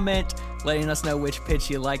comment letting us know which pitch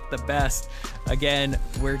you like the best. Again,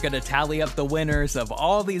 we're going to tally up the winners of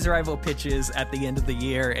all these rival pitches at the end of the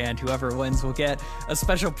year, and whoever wins will get a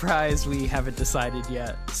special prize we haven't decided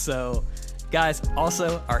yet. So, guys,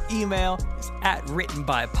 also our email is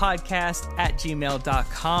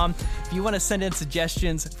 @writtenbypodcast@gmail.com. If you want to send in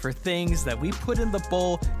suggestions for things that we put in the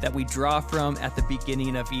bowl that we draw from at the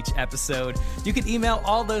beginning of each episode, you can email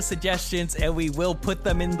all those suggestions and we will put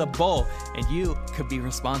them in the bowl, and you could be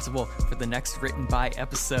responsible for the next Written By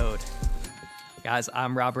episode. Guys,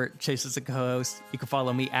 I'm Robert. Chase is the co-host. You can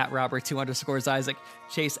follow me @Robert2_Isaac,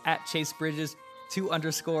 Chase @ChaseBridges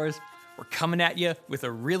 2_. We're coming at you with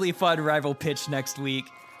a really fun rival pitch next week.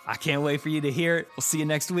 I can't wait for you to hear it. We'll see you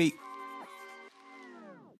next week.